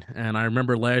combine, and I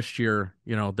remember last year,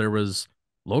 there was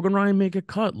Logan Ryan make a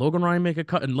cut, Logan Ryan make a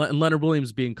cut, and Leonard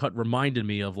Williams being cut reminded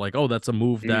me of like, oh, that's a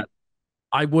move that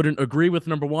I wouldn't agree with,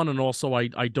 number one, and also I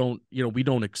don't,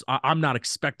 I'm not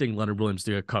expecting Leonard Williams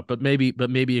to get cut, but maybe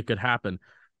it could happen.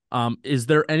 Is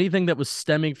there anything that was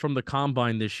stemming from the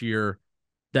combine this year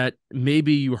that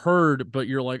maybe you heard, but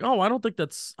you're like, oh, I don't think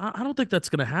that's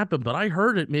going to happen, but I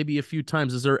heard it maybe a few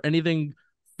times. Is there anything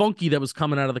funky that was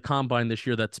coming out of the combine this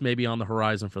year that's maybe on the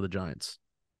horizon for the Giants?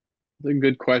 That's a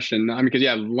good question. I mean, because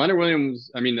Leonard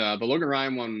Williams. I mean, the Logan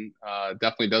Ryan one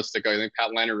definitely does stick out. I think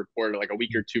Pat Leonard reported like a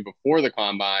week or two before the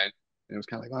combine, and it was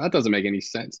kind of like, well, that doesn't make any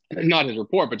sense. Not his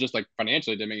report, but just like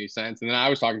financially, it didn't make any sense. And then I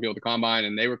was talking to people at the combine,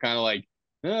 and they were kind of like,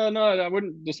 no, I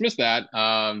wouldn't dismiss that.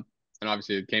 And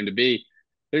obviously, it came to be.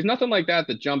 There's nothing like that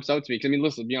jumps out to me. Because I mean,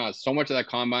 listen, to be honest, so much of that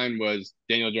combine was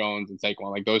Daniel Jones and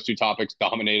Saquon. Like those two topics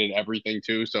dominated everything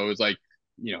too. So it was like,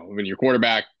 when your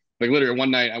quarterback. Like literally one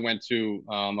night I went to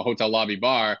a hotel lobby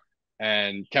bar,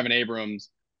 and Kevin Abrams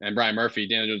and Brian Murphy,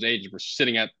 Daniel Jones' agents, were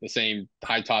sitting at the same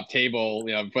high top table,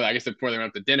 before they went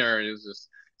out to dinner. And it was just,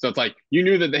 so it's like, you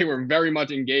knew that they were very much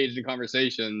engaged in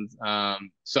conversations.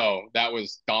 So that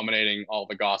was dominating all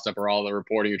the gossip or all the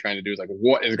reporting you're trying to do is like,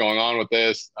 what is going on with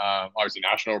this? Obviously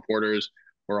national reporters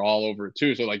were all over it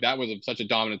too. So like that was such a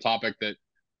dominant topic that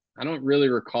I don't really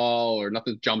recall, or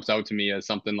nothing jumps out to me as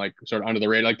something like sort of under the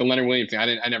radar. Like the Leonard Williams thing,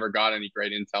 I never got any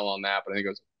great intel on that, but I think it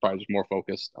was probably just more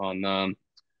focused on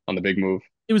the big move.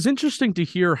 It was interesting to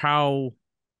hear how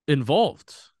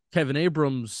involved Kevin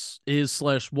Abrams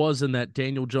was in that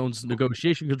Daniel Jones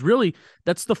negotiation, because really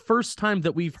that's the first time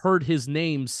that we've heard his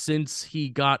name since he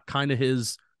got kind of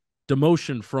his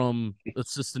demotion from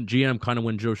assistant GM kind of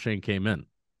when Joe Schoen came in.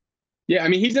 Yeah, I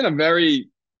mean, he's in a very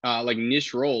like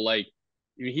niche role. Like,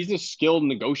 I mean, he's a skilled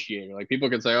negotiator. Like people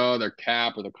can say, oh, their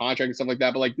cap or the contract and stuff like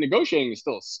that, but like negotiating is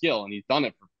still a skill, and he's done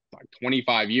it for like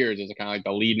 25 years as a kind of like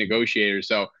the lead negotiator.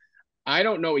 So I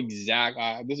don't know exactly.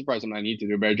 This is probably something I need to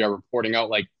do a better job reporting out.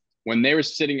 Like when they were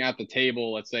sitting at the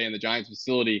table, let's say in the Giants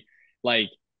facility, like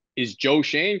is Joe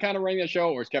Schoen kind of running that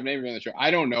show, or is Kevin Abrams running the show?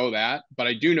 I don't know that, but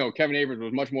I do know Kevin Abrams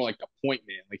was much more like the point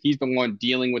man. Like he's the one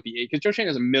dealing with because Joe Schoen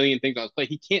has a million things on his plate.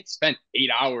 He can't spend 8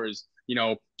 hours,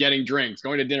 getting drinks,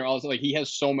 going to dinner, all this. Like he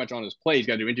has so much on his plate. He's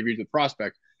got to do interviews with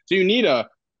prospects. So you need a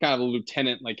kind of a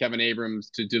lieutenant like Kevin Abrams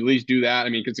to at least do that. I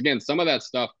mean, because again, some of that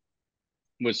stuff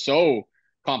was so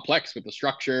complex with the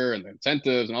structure and the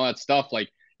incentives and all that stuff. Like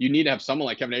you need to have someone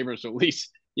like Kevin Abrams to at least,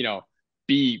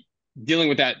 be dealing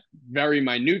with that very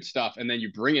minute stuff, and then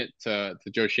you bring it to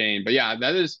Joe Schoen. But yeah,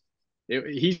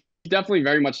 he's definitely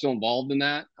very much still involved in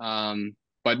that.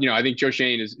 But I think Joe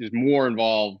Schoen is more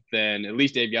involved than at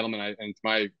least Dave Gettleman, and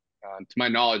to my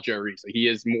knowledge, Joe Reese. Like, he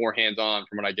is more hands on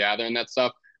from what I gather in that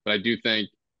stuff. But I do think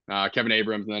Kevin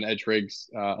Abrams and then Ed Triggs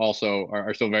also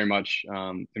are still very much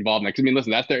involved in that. Because I mean,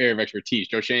 listen, that's their area of expertise.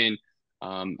 Joe Schoen,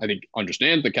 I think,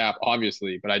 understands the cap,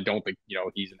 obviously, but I don't think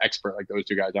he's an expert like those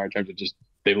two guys are in terms of just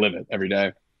they live it every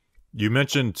day. You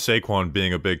mentioned Saquon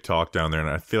being a big talk down there, and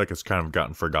I feel like it's kind of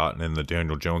gotten forgotten in the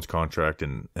Daniel Jones contract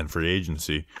and free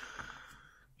agency.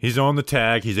 He's on the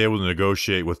tag. He's able to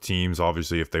negotiate with teams,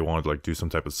 obviously, if they wanted to like do some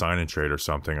type of sign and trade or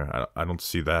something. I don't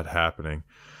see that happening.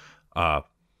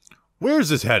 Where is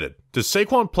this headed? Does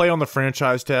Saquon play on the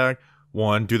franchise tag?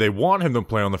 One, do they want him to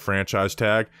play on the franchise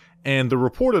tag? And the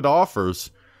reported offers,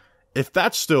 if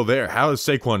that's still there, how has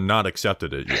Saquon not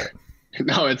accepted it yet?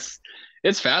 No,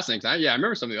 it's fascinating. I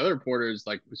remember some of the other reporters,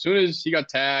 like as soon as he got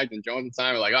tagged and Jones and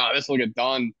Simon were like, oh, this will get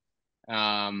done.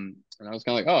 And I was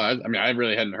kind of like, oh, I mean, I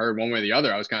really hadn't heard one way or the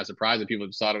other. I was kind of surprised that people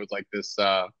just thought it was like this,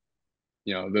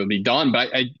 they'll be done. But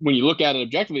when you look at it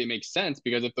objectively, it makes sense,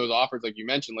 because if those offers, like you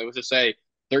mentioned, like let's just say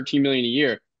 $13 million a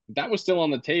year, that was still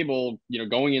on the table,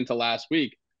 going into last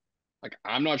week. Like,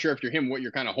 I'm not sure if you're him, what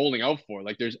you're kind of holding out for.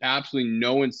 Like, there's absolutely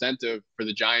no incentive for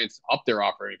the Giants to up their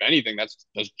offer. If anything, that's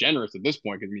generous at this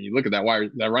point. Because I mean, you look at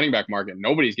that running back market,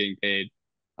 nobody's getting paid.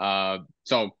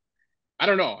 So I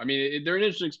don't know. I mean, they're an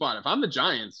interesting spot. If I'm the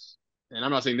Giants, and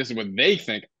I'm not saying this is what they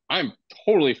think, I'm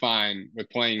totally fine with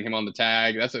playing him on the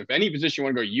tag. That's if any position you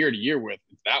want to go year to year with,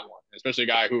 it's that one. Especially a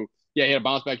guy who, yeah, he had a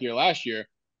bounce back year last year.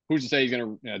 Who's to say he's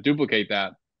going to duplicate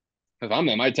that? If I'm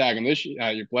them, I tag him this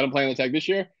year. You let him play on the tag this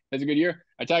year. That's a good year.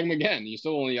 I tag him again. You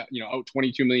still only out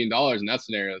 $22 million in that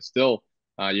scenario. Still,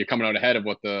 you're coming out ahead of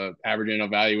what the average annual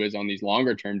value is on these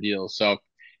longer term deals. So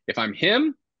if I'm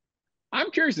him, I'm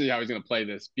curious to see how he's going to play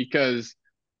this, because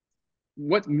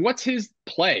what's his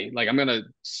play? Like, I'm going to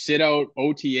sit out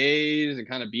OTAs and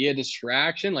kind of be a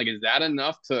distraction. Like, is that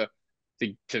enough to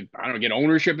I don't know, get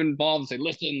ownership involved and say,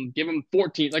 listen, give him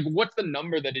 14? Like, what's the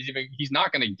number that is even? He's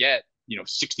not going to get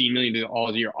 $16 million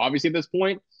a year, obviously, at this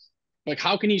point. Like,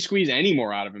 how can he squeeze any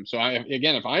more out of him? So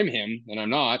again, if I'm him, and I'm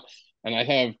not, and I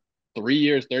have 3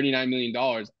 years, $39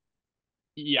 million,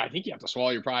 yeah, I think you have to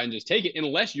swallow your pride and just take it,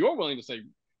 unless you're willing to say,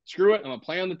 screw it, I'm gonna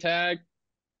play on the tag.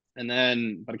 And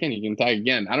then, but again, you can tag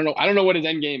again. I don't know what his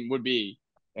end game would be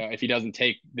if he doesn't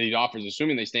take these offers,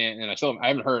 assuming they stand. And I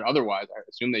haven't heard otherwise. I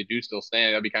assume they do still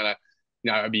stand. That'd be kind of,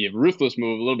 it'd be a ruthless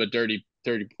move, a little bit dirty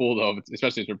pool though,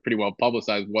 especially if it's pretty well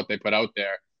publicized what they put out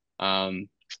there.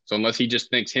 So unless he just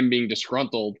thinks him being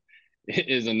disgruntled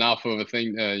is enough of a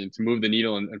thing to move the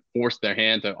needle and force their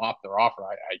hand to opt their offer,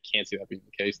 I can't see that being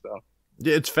the case though.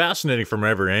 Yeah, it's fascinating from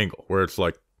every angle, where it's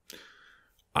like,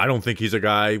 I don't think he's a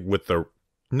guy with the,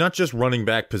 not just running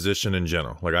back position in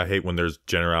general. Like, I hate when there's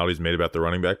generalities made about the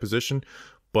running back position,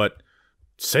 but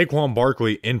Saquon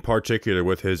Barkley in particular,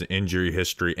 with his injury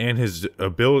history and his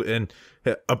ability, and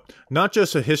not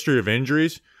just a history of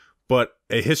injuries, but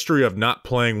a history of not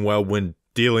playing well when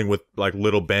dealing with like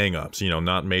little bang-ups,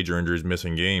 not major injuries,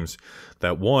 missing games.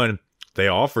 That one, they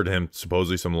offered him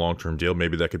supposedly some long-term deal.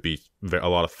 Maybe that could be a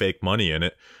lot of fake money in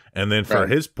it. And then for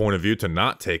his point of view to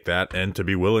not take that and to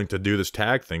be willing to do this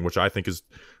tag thing, which I think is,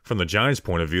 from the Giants'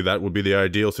 point of view, that would be the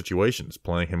ideal situation, is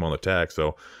playing him on the tag.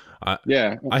 So I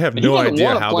have no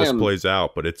idea how this plays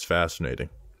out, but it's fascinating.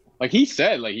 Like he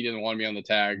said, like he doesn't want to be on the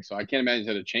tag, so I can't imagine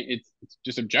that it change. It's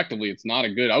just objectively, it's not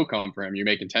a good outcome for him. You're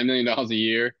making $10 million a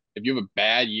year. If you have a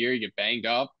bad year, you get banged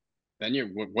up, then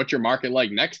what's your market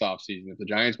like next offseason if the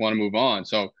Giants want to move on?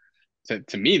 So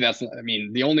to me, that's, I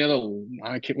mean, the only other,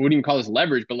 I wouldn't even call this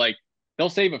leverage, but like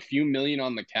they'll save a few million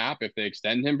on the cap if they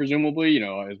extend him, presumably.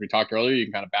 As we talked earlier, you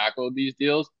can kind of backload these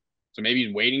deals. So maybe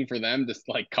he's waiting for them to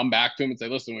like come back to him and say,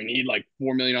 listen, we need like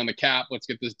 $4 million on the cap. Let's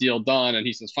get this deal done. And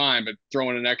he says, fine, but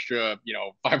throw in an extra,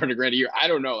 $500,000 a year. I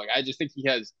don't know. Like, I just think he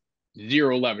has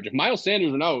zero leverage. If Miles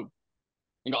Sanders went out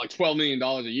and got like $12 million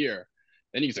a year,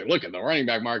 then you can say, look, the running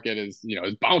back market is,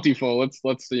 is bountiful. Let's,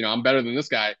 I'm better than this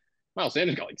guy. Miles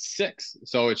Sanders got like 6.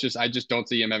 So it's just, I just don't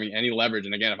see him having any leverage.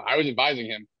 And again, if I was advising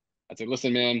him, I'd say,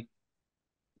 listen, man, it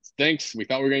stinks. We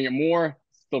thought we were going to get more.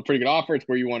 Still a pretty good offer. It's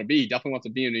where you want to be. Definitely wants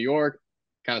to be in New York.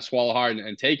 Kind of swallow hard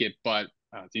and take it. But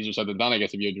it's easier said than done, I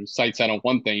guess, if you sight set on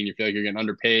one thing and you feel like you're getting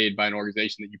underpaid by an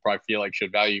organization that you probably feel like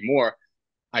should value you more.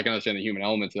 I can understand the human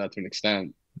element to that to an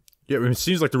extent. Yeah, I mean, it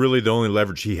seems like the only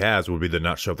leverage he has would be to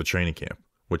not show up the training camp,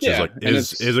 which is like,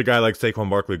 is a guy like Saquon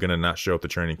Barkley going to not show up the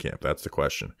training camp? That's the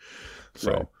question.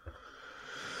 So,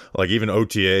 like, even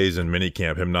OTAs and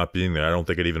minicamp, him not being there, I don't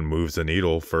think it even moves the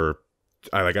needle for.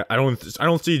 I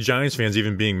don't see Giants fans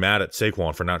even being mad at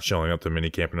Saquon for not showing up to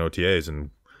minicamp and OTAs,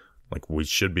 and like we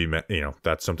should be,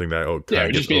 that's something that kind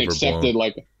of gets being overblown. Accepted,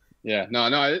 like,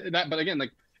 but again,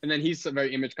 like, and then he's a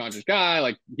very image conscious guy.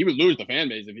 Like, he would lose the fan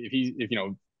base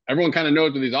if everyone kind of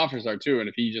knows what these offers are too, and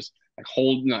if he just like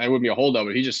it wouldn't be a holdout,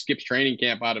 but he just skips training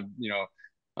camp out of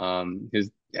his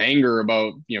anger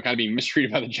about kind of being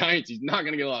mistreated by the Giants, he's not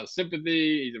going to get a lot of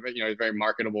sympathy. He's he's a very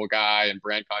marketable guy and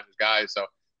brand conscious guy, so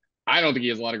I don't think he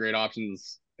has a lot of great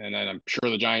options, and I'm sure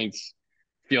the Giants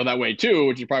feel that way too,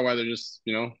 which is probably why they're just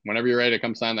whenever you're ready to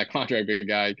come sign that contract, big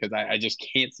guy, because I just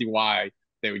can't see why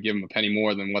they would give him a penny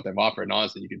more than what they've offered. And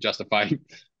honestly, you could justify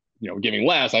giving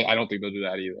less. I don't think they'll do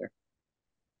that either.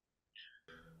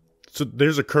 So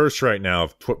there's a curse right now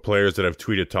of players that have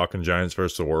tweeted talking Giants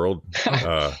versus the world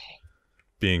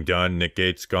being done. Nick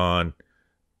Gates gone,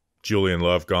 Julian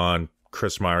Love gone,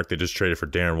 Chris Myrick, they just traded for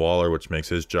Darren Waller, which makes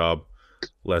his job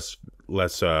less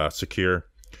secure.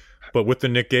 But with the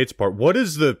Nick Gates part,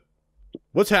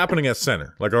 what's happening at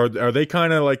center? Like, are they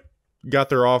kind of like got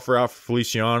their offer out for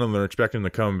Feliciano and they're expecting him to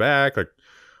come back? Like,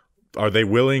 are they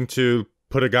willing to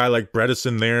put a guy like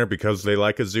Bredesen there because they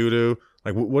like Azudu?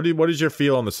 Like, what is your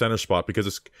feel on the center spot?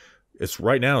 Because it's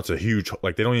right now, it's a huge,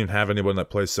 like, they don't even have anyone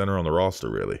that plays center on the roster,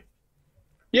 really.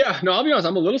 Yeah, no, I'll be honest.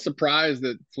 I'm a little surprised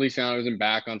that Feliciano isn't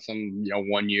back on some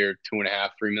 1 year, $2.5,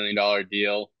 $3 million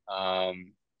deal. I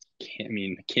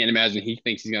can't imagine he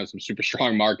thinks he's gonna have some super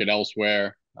strong market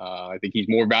elsewhere. I think he's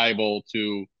more valuable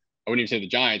to, I wouldn't even say the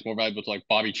Giants, more valuable to like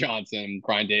Bobby Johnson,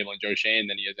 Brian Dable, and Joe Shane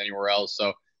than he is anywhere else.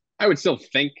 So I would still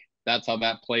think that's how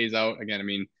that plays out. Again, I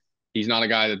mean, he's not a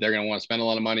guy that they're going to want to spend a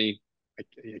lot of money. I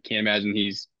can't imagine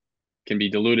he's can be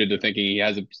deluded to thinking he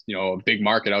has a big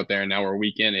market out there, and now we're a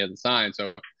week in, he hasn't signed.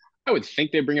 So I would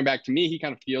think they bring him back. To me, he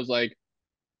kind of feels like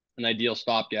an ideal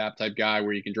stopgap type guy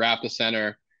where you can draft a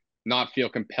center, not feel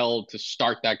compelled to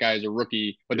start that guy as a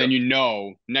rookie, but then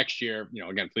next year,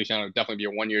 again, Feliciano would definitely be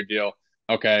a 1-year deal.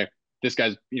 Okay, this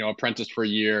guy's apprentice for a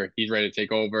year, he's ready to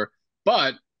take over.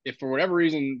 But if for whatever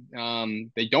reason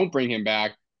they don't bring him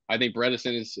back, I think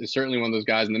Bredesen is certainly one of those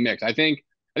guys in the mix. I think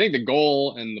the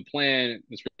goal and the plan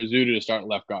is for Zudu to start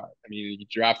left guard. I mean, you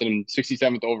drafted him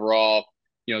 67th overall.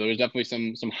 There was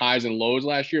definitely some highs and lows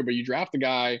last year, but you draft a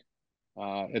guy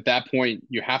at that point,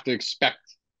 you have to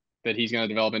expect that he's going to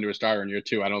develop into a starter in year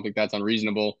 2. I don't think that's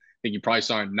unreasonable. I think you probably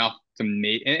saw enough to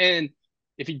make. And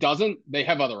if he doesn't, they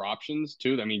have other options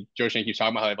too. I mean, Joe Shane keeps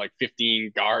talking about how they have like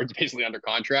 15 guards basically under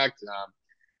contract.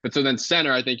 But so then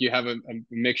center, I think you have a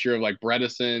mixture of like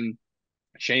Bredesen,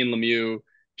 Shane Lemieux,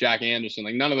 Jack Anderson.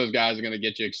 Like none of those guys are going to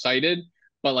get you excited.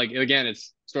 But like, again,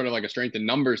 it's sort of like a strength in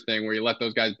numbers thing where you let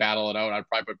those guys battle it out. I'd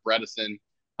probably put Bredesen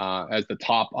as the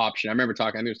top option. I remember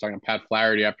I think I was talking to Pat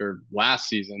Flaherty after last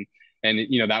season. And,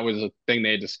 that was a thing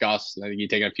they had discussed. I think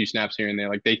he'd taken a few snaps here and there.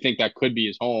 Like, they think that could be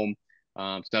his home.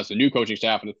 So that's the new coaching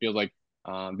staff, and it feels like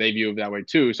they view it that way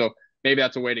too. So maybe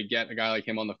that's a way to get a guy like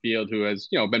him on the field who has,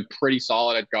 been pretty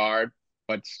solid at guard,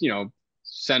 but,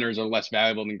 centers are less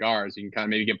valuable than guards. You can kind of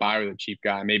maybe get by with a cheap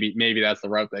guy. Maybe that's the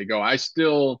route they go. I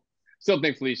still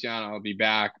think Feliciano will be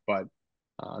back, but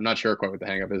I'm not sure quite what the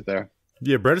hang up is there.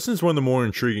 Yeah, Bredesen's one of the more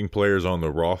intriguing players on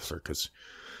the roster because –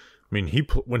 I mean,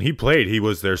 when he played, he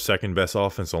was their second best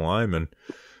offensive lineman.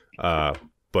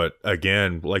 But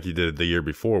again, like he did the year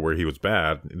before where he was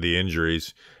bad, the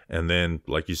injuries, and then,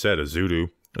 like you said,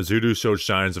 Azudu showed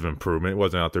signs of improvement. It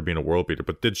wasn't out there being a world beater,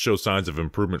 but did show signs of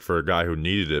improvement for a guy who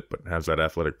needed it but has that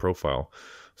athletic profile.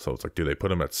 So it's like, do they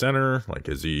put him at center? Like,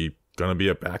 is he going to be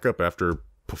a backup after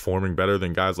performing better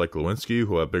than guys like Lewinsky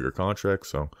who have bigger contracts?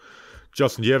 So,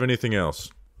 Justin, do you have anything else?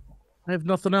 I have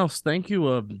nothing else. Thank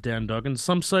you, Dan Duggan.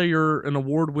 Some say you're an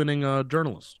award-winning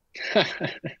journalist.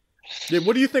 Yeah,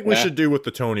 what do you think we should do with the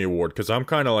Tony Award? Because I'm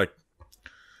kind of like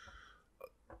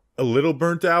a little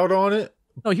burnt out on it.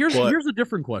 No, here's a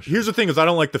different question. Here's the thing: is I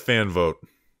don't like the fan vote.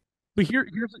 But here's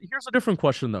a different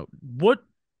question though.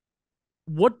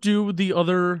 What do the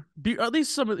other, at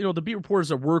least some of the beat reporters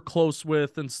that we're close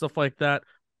with and stuff like that?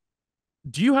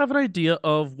 Do you have an idea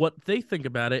of what they think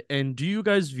about it, and do you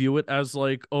guys view it as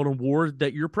like an award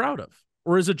that you're proud of,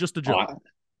 or is it just a joke?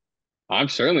 I'm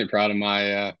certainly proud of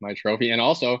my my trophy, and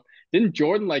also didn't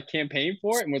Jordan like campaign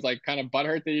for it and was like kind of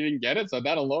butthurt that he didn't get it? So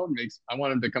that alone makes I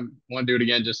want him to want to do it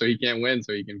again just so he can't win,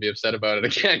 so he can be upset about it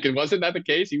again. Because wasn't that the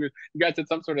case? You guys did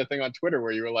some sort of thing on Twitter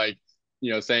where you were like,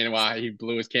 saying why he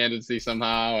blew his candidacy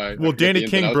somehow. Well, Danny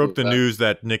King broke the news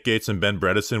that Nick Gates and Ben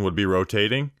Bredesen would be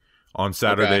rotating on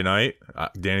Saturday night.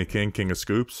 Danny King of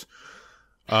Scoops.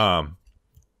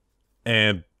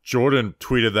 And Jordan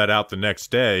tweeted that out the next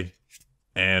day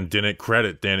and didn't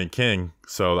credit Danny King.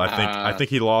 So I think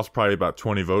he lost probably about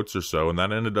 20 votes or so, and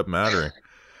that ended up mattering.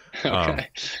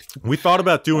 We thought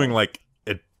about doing like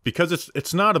it because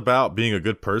it's not about being a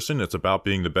good person, it's about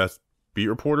being the best beat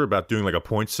reporter, about doing like a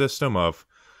point system of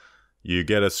you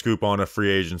get a scoop on a free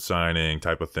agent signing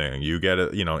type of thing. You get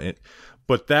it,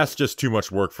 but that's just too much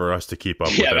work for us to keep up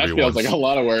with. Yeah, that feels like a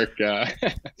lot of work.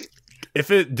 If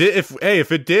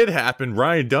it did happen,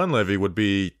 Ryan Dunleavy would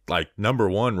be like number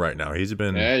one right now. He's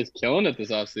killing it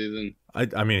this offseason.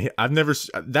 I mean,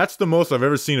 that's the most I've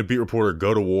ever seen a beat reporter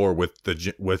go to war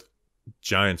with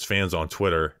Giants fans on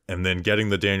Twitter, and then getting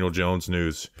the Daniel Jones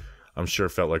news, I'm sure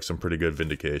felt like some pretty good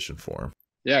vindication for him.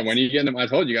 Yeah, when you get him, I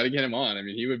told you got to get him on. I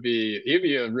mean, he'd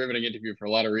be a riveting interview for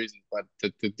a lot of reasons, but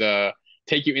to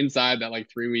take you inside that like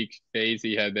 3-week phase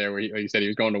he had there, where like you said he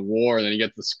was going to war, and then he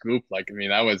gets the scoop. Like, I mean,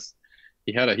 that was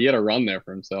he had a run there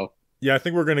for himself. Yeah, I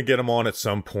think we're gonna get him on at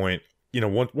some point.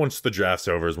 Once the draft's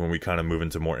over is when we kind of move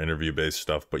into more interview based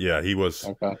stuff. But yeah, he was.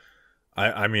 Okay.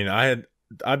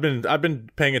 I've been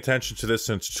paying attention to this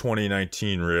since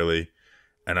 2019, really.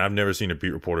 And I've never seen a beat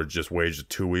reporter just wage a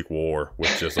 2-week war with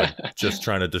just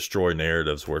trying to destroy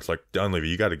narratives where it's like, Dunleavy,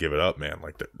 you got to give it up, man.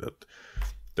 Like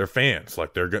they're fans,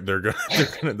 like they're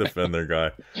gonna defend their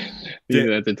guy. He's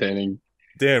entertaining.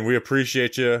 Dan, we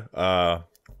appreciate you.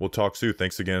 We'll talk soon.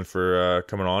 Thanks again for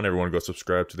coming on. Everyone, go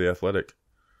subscribe to The Athletic.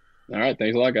 All right,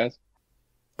 thanks a lot, guys.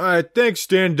 All right, thanks,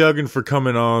 Dan Duggan, for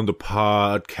coming on the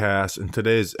podcast. And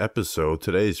today's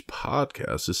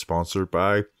podcast is sponsored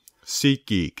by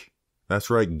SeatGeek. That's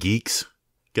right, geeks.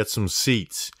 Get some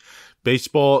seats.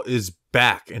 Baseball is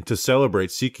back, and to celebrate,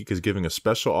 SeatGeek is giving a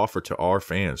special offer to our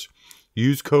fans.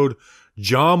 Use code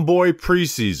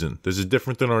JOHNBOYPRESEASON. This is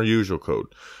different than our usual code.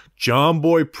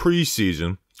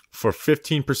 JOHNBOYPRESEASON for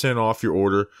 15% off your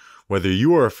order, whether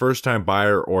you are a first-time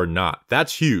buyer or not.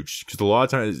 That's huge, because a lot of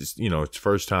times, it's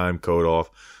first-time code off.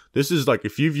 This is like,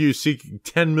 if you've used SeatGeek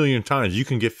 10 million times, you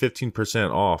can get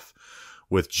 15% off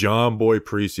with John Boy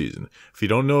Preseason. If you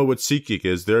don't know what SeatGeek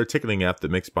is, they're a ticketing app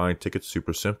that makes buying tickets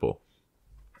super simple.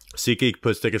 SeatGeek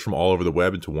puts tickets from all over the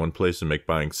web into one place to make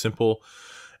buying simple,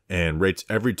 and rates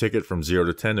every ticket from 0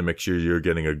 to 10 to make sure you're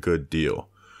getting a good deal.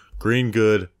 Green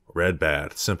good, red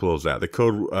bad. Simple as that. The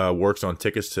code works on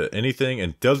tickets to anything,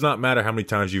 and does not matter how many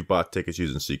times you've bought tickets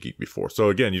using SeatGeek before. So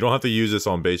again, you don't have to use this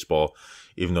on baseball,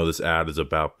 even though this ad is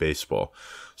about baseball.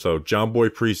 So John Boy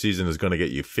Preseason is going to get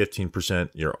you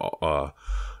 15% your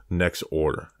next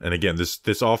order. And again,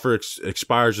 this offer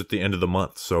expires at the end of the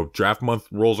month. So draft month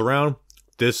rolls around,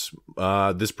 this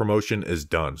promotion is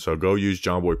done. So go use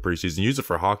John Boy Preseason. Use it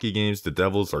for hockey games. The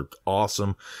Devils are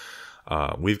awesome.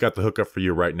 We've got the hookup for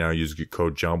you right now. Use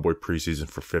code John Boy Preseason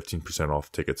for 15%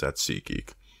 off tickets at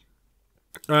SeatGeek.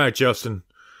 All right, Justin.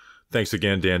 Thanks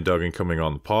again, Dan Duggan, coming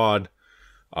on the pod.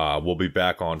 We'll be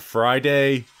back on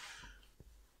Friday.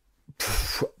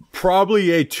 Probably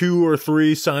a 2 or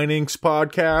 3 signings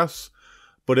podcast,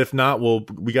 but if not,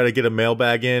 we got to get a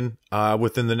mailbag in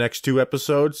within the next 2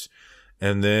 episodes,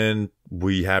 and then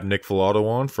we have Nick Filato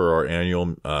on for our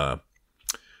annual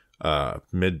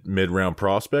mid round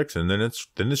prospects, and then it's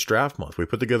draft month. We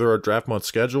put together our draft month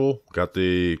schedule, got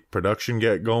the production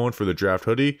going for the draft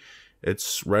hoodie.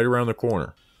 It's right around the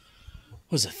corner.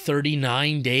 Was it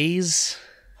 39 days?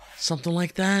 Something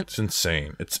like that. It's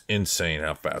insane. It's insane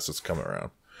how fast it's coming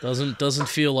around. Doesn't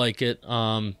feel like it.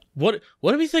 What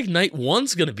do we think night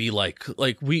 1's gonna be like?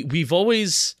 Like we've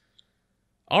always,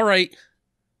 all right.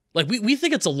 Like we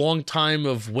think it's a long time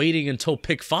of waiting until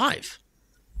pick 5.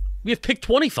 We have pick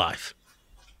 25.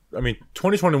 I mean,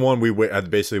 2021 we had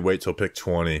to basically wait till pick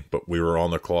 20, but we were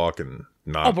on the clock and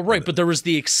not. Oh, but right, but there was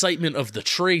the excitement of the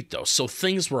trade though, so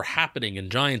things were happening in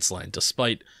Giants land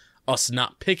despite us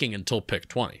not picking until pick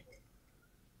 20.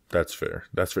 That's fair.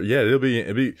 Yeah, it'll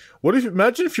be. What if?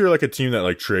 Imagine if you're like a team that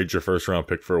like trades your first round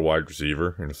pick for a wide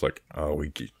receiver, and it's like, oh, we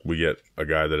get a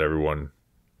guy that everyone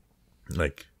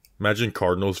like. Imagine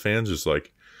Cardinals fans just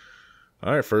like,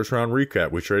 all right, first round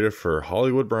recap, we traded for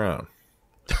Hollywood Brown.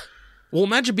 Well,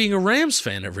 imagine being a Rams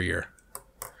fan every year.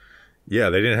 Yeah,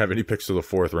 they didn't have any picks to the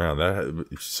 4th round.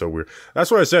 That's so weird. That's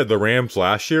why I said the Rams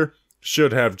last year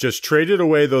should have just traded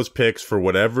away those picks for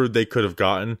whatever they could have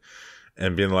gotten,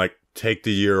 and been like, take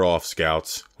the year off,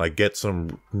 scouts. Like, get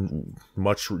some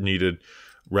much needed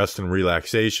rest and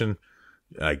relaxation.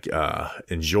 Like,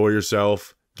 enjoy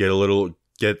yourself. Get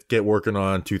working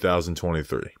on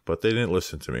 2023. But they didn't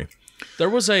listen to me. There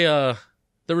was a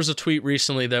tweet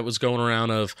recently that was going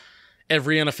around of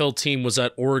every NFL team was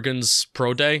at Oregon's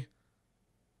pro day,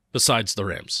 besides the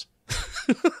Rams.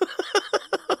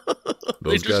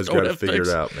 Those guys got to figure it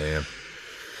out, man.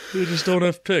 They just don't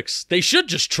have picks. They should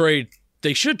just trade.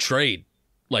 They should trade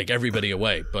like everybody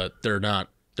away, but they're not.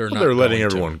 They're letting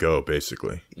everyone go,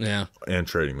 basically. Yeah, and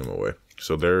trading them away.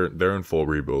 So they're in full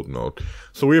rebuild mode.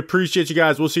 So we appreciate you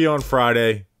guys. We'll see you on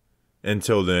Friday.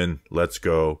 Until then, let's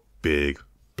go Big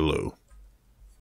Blue.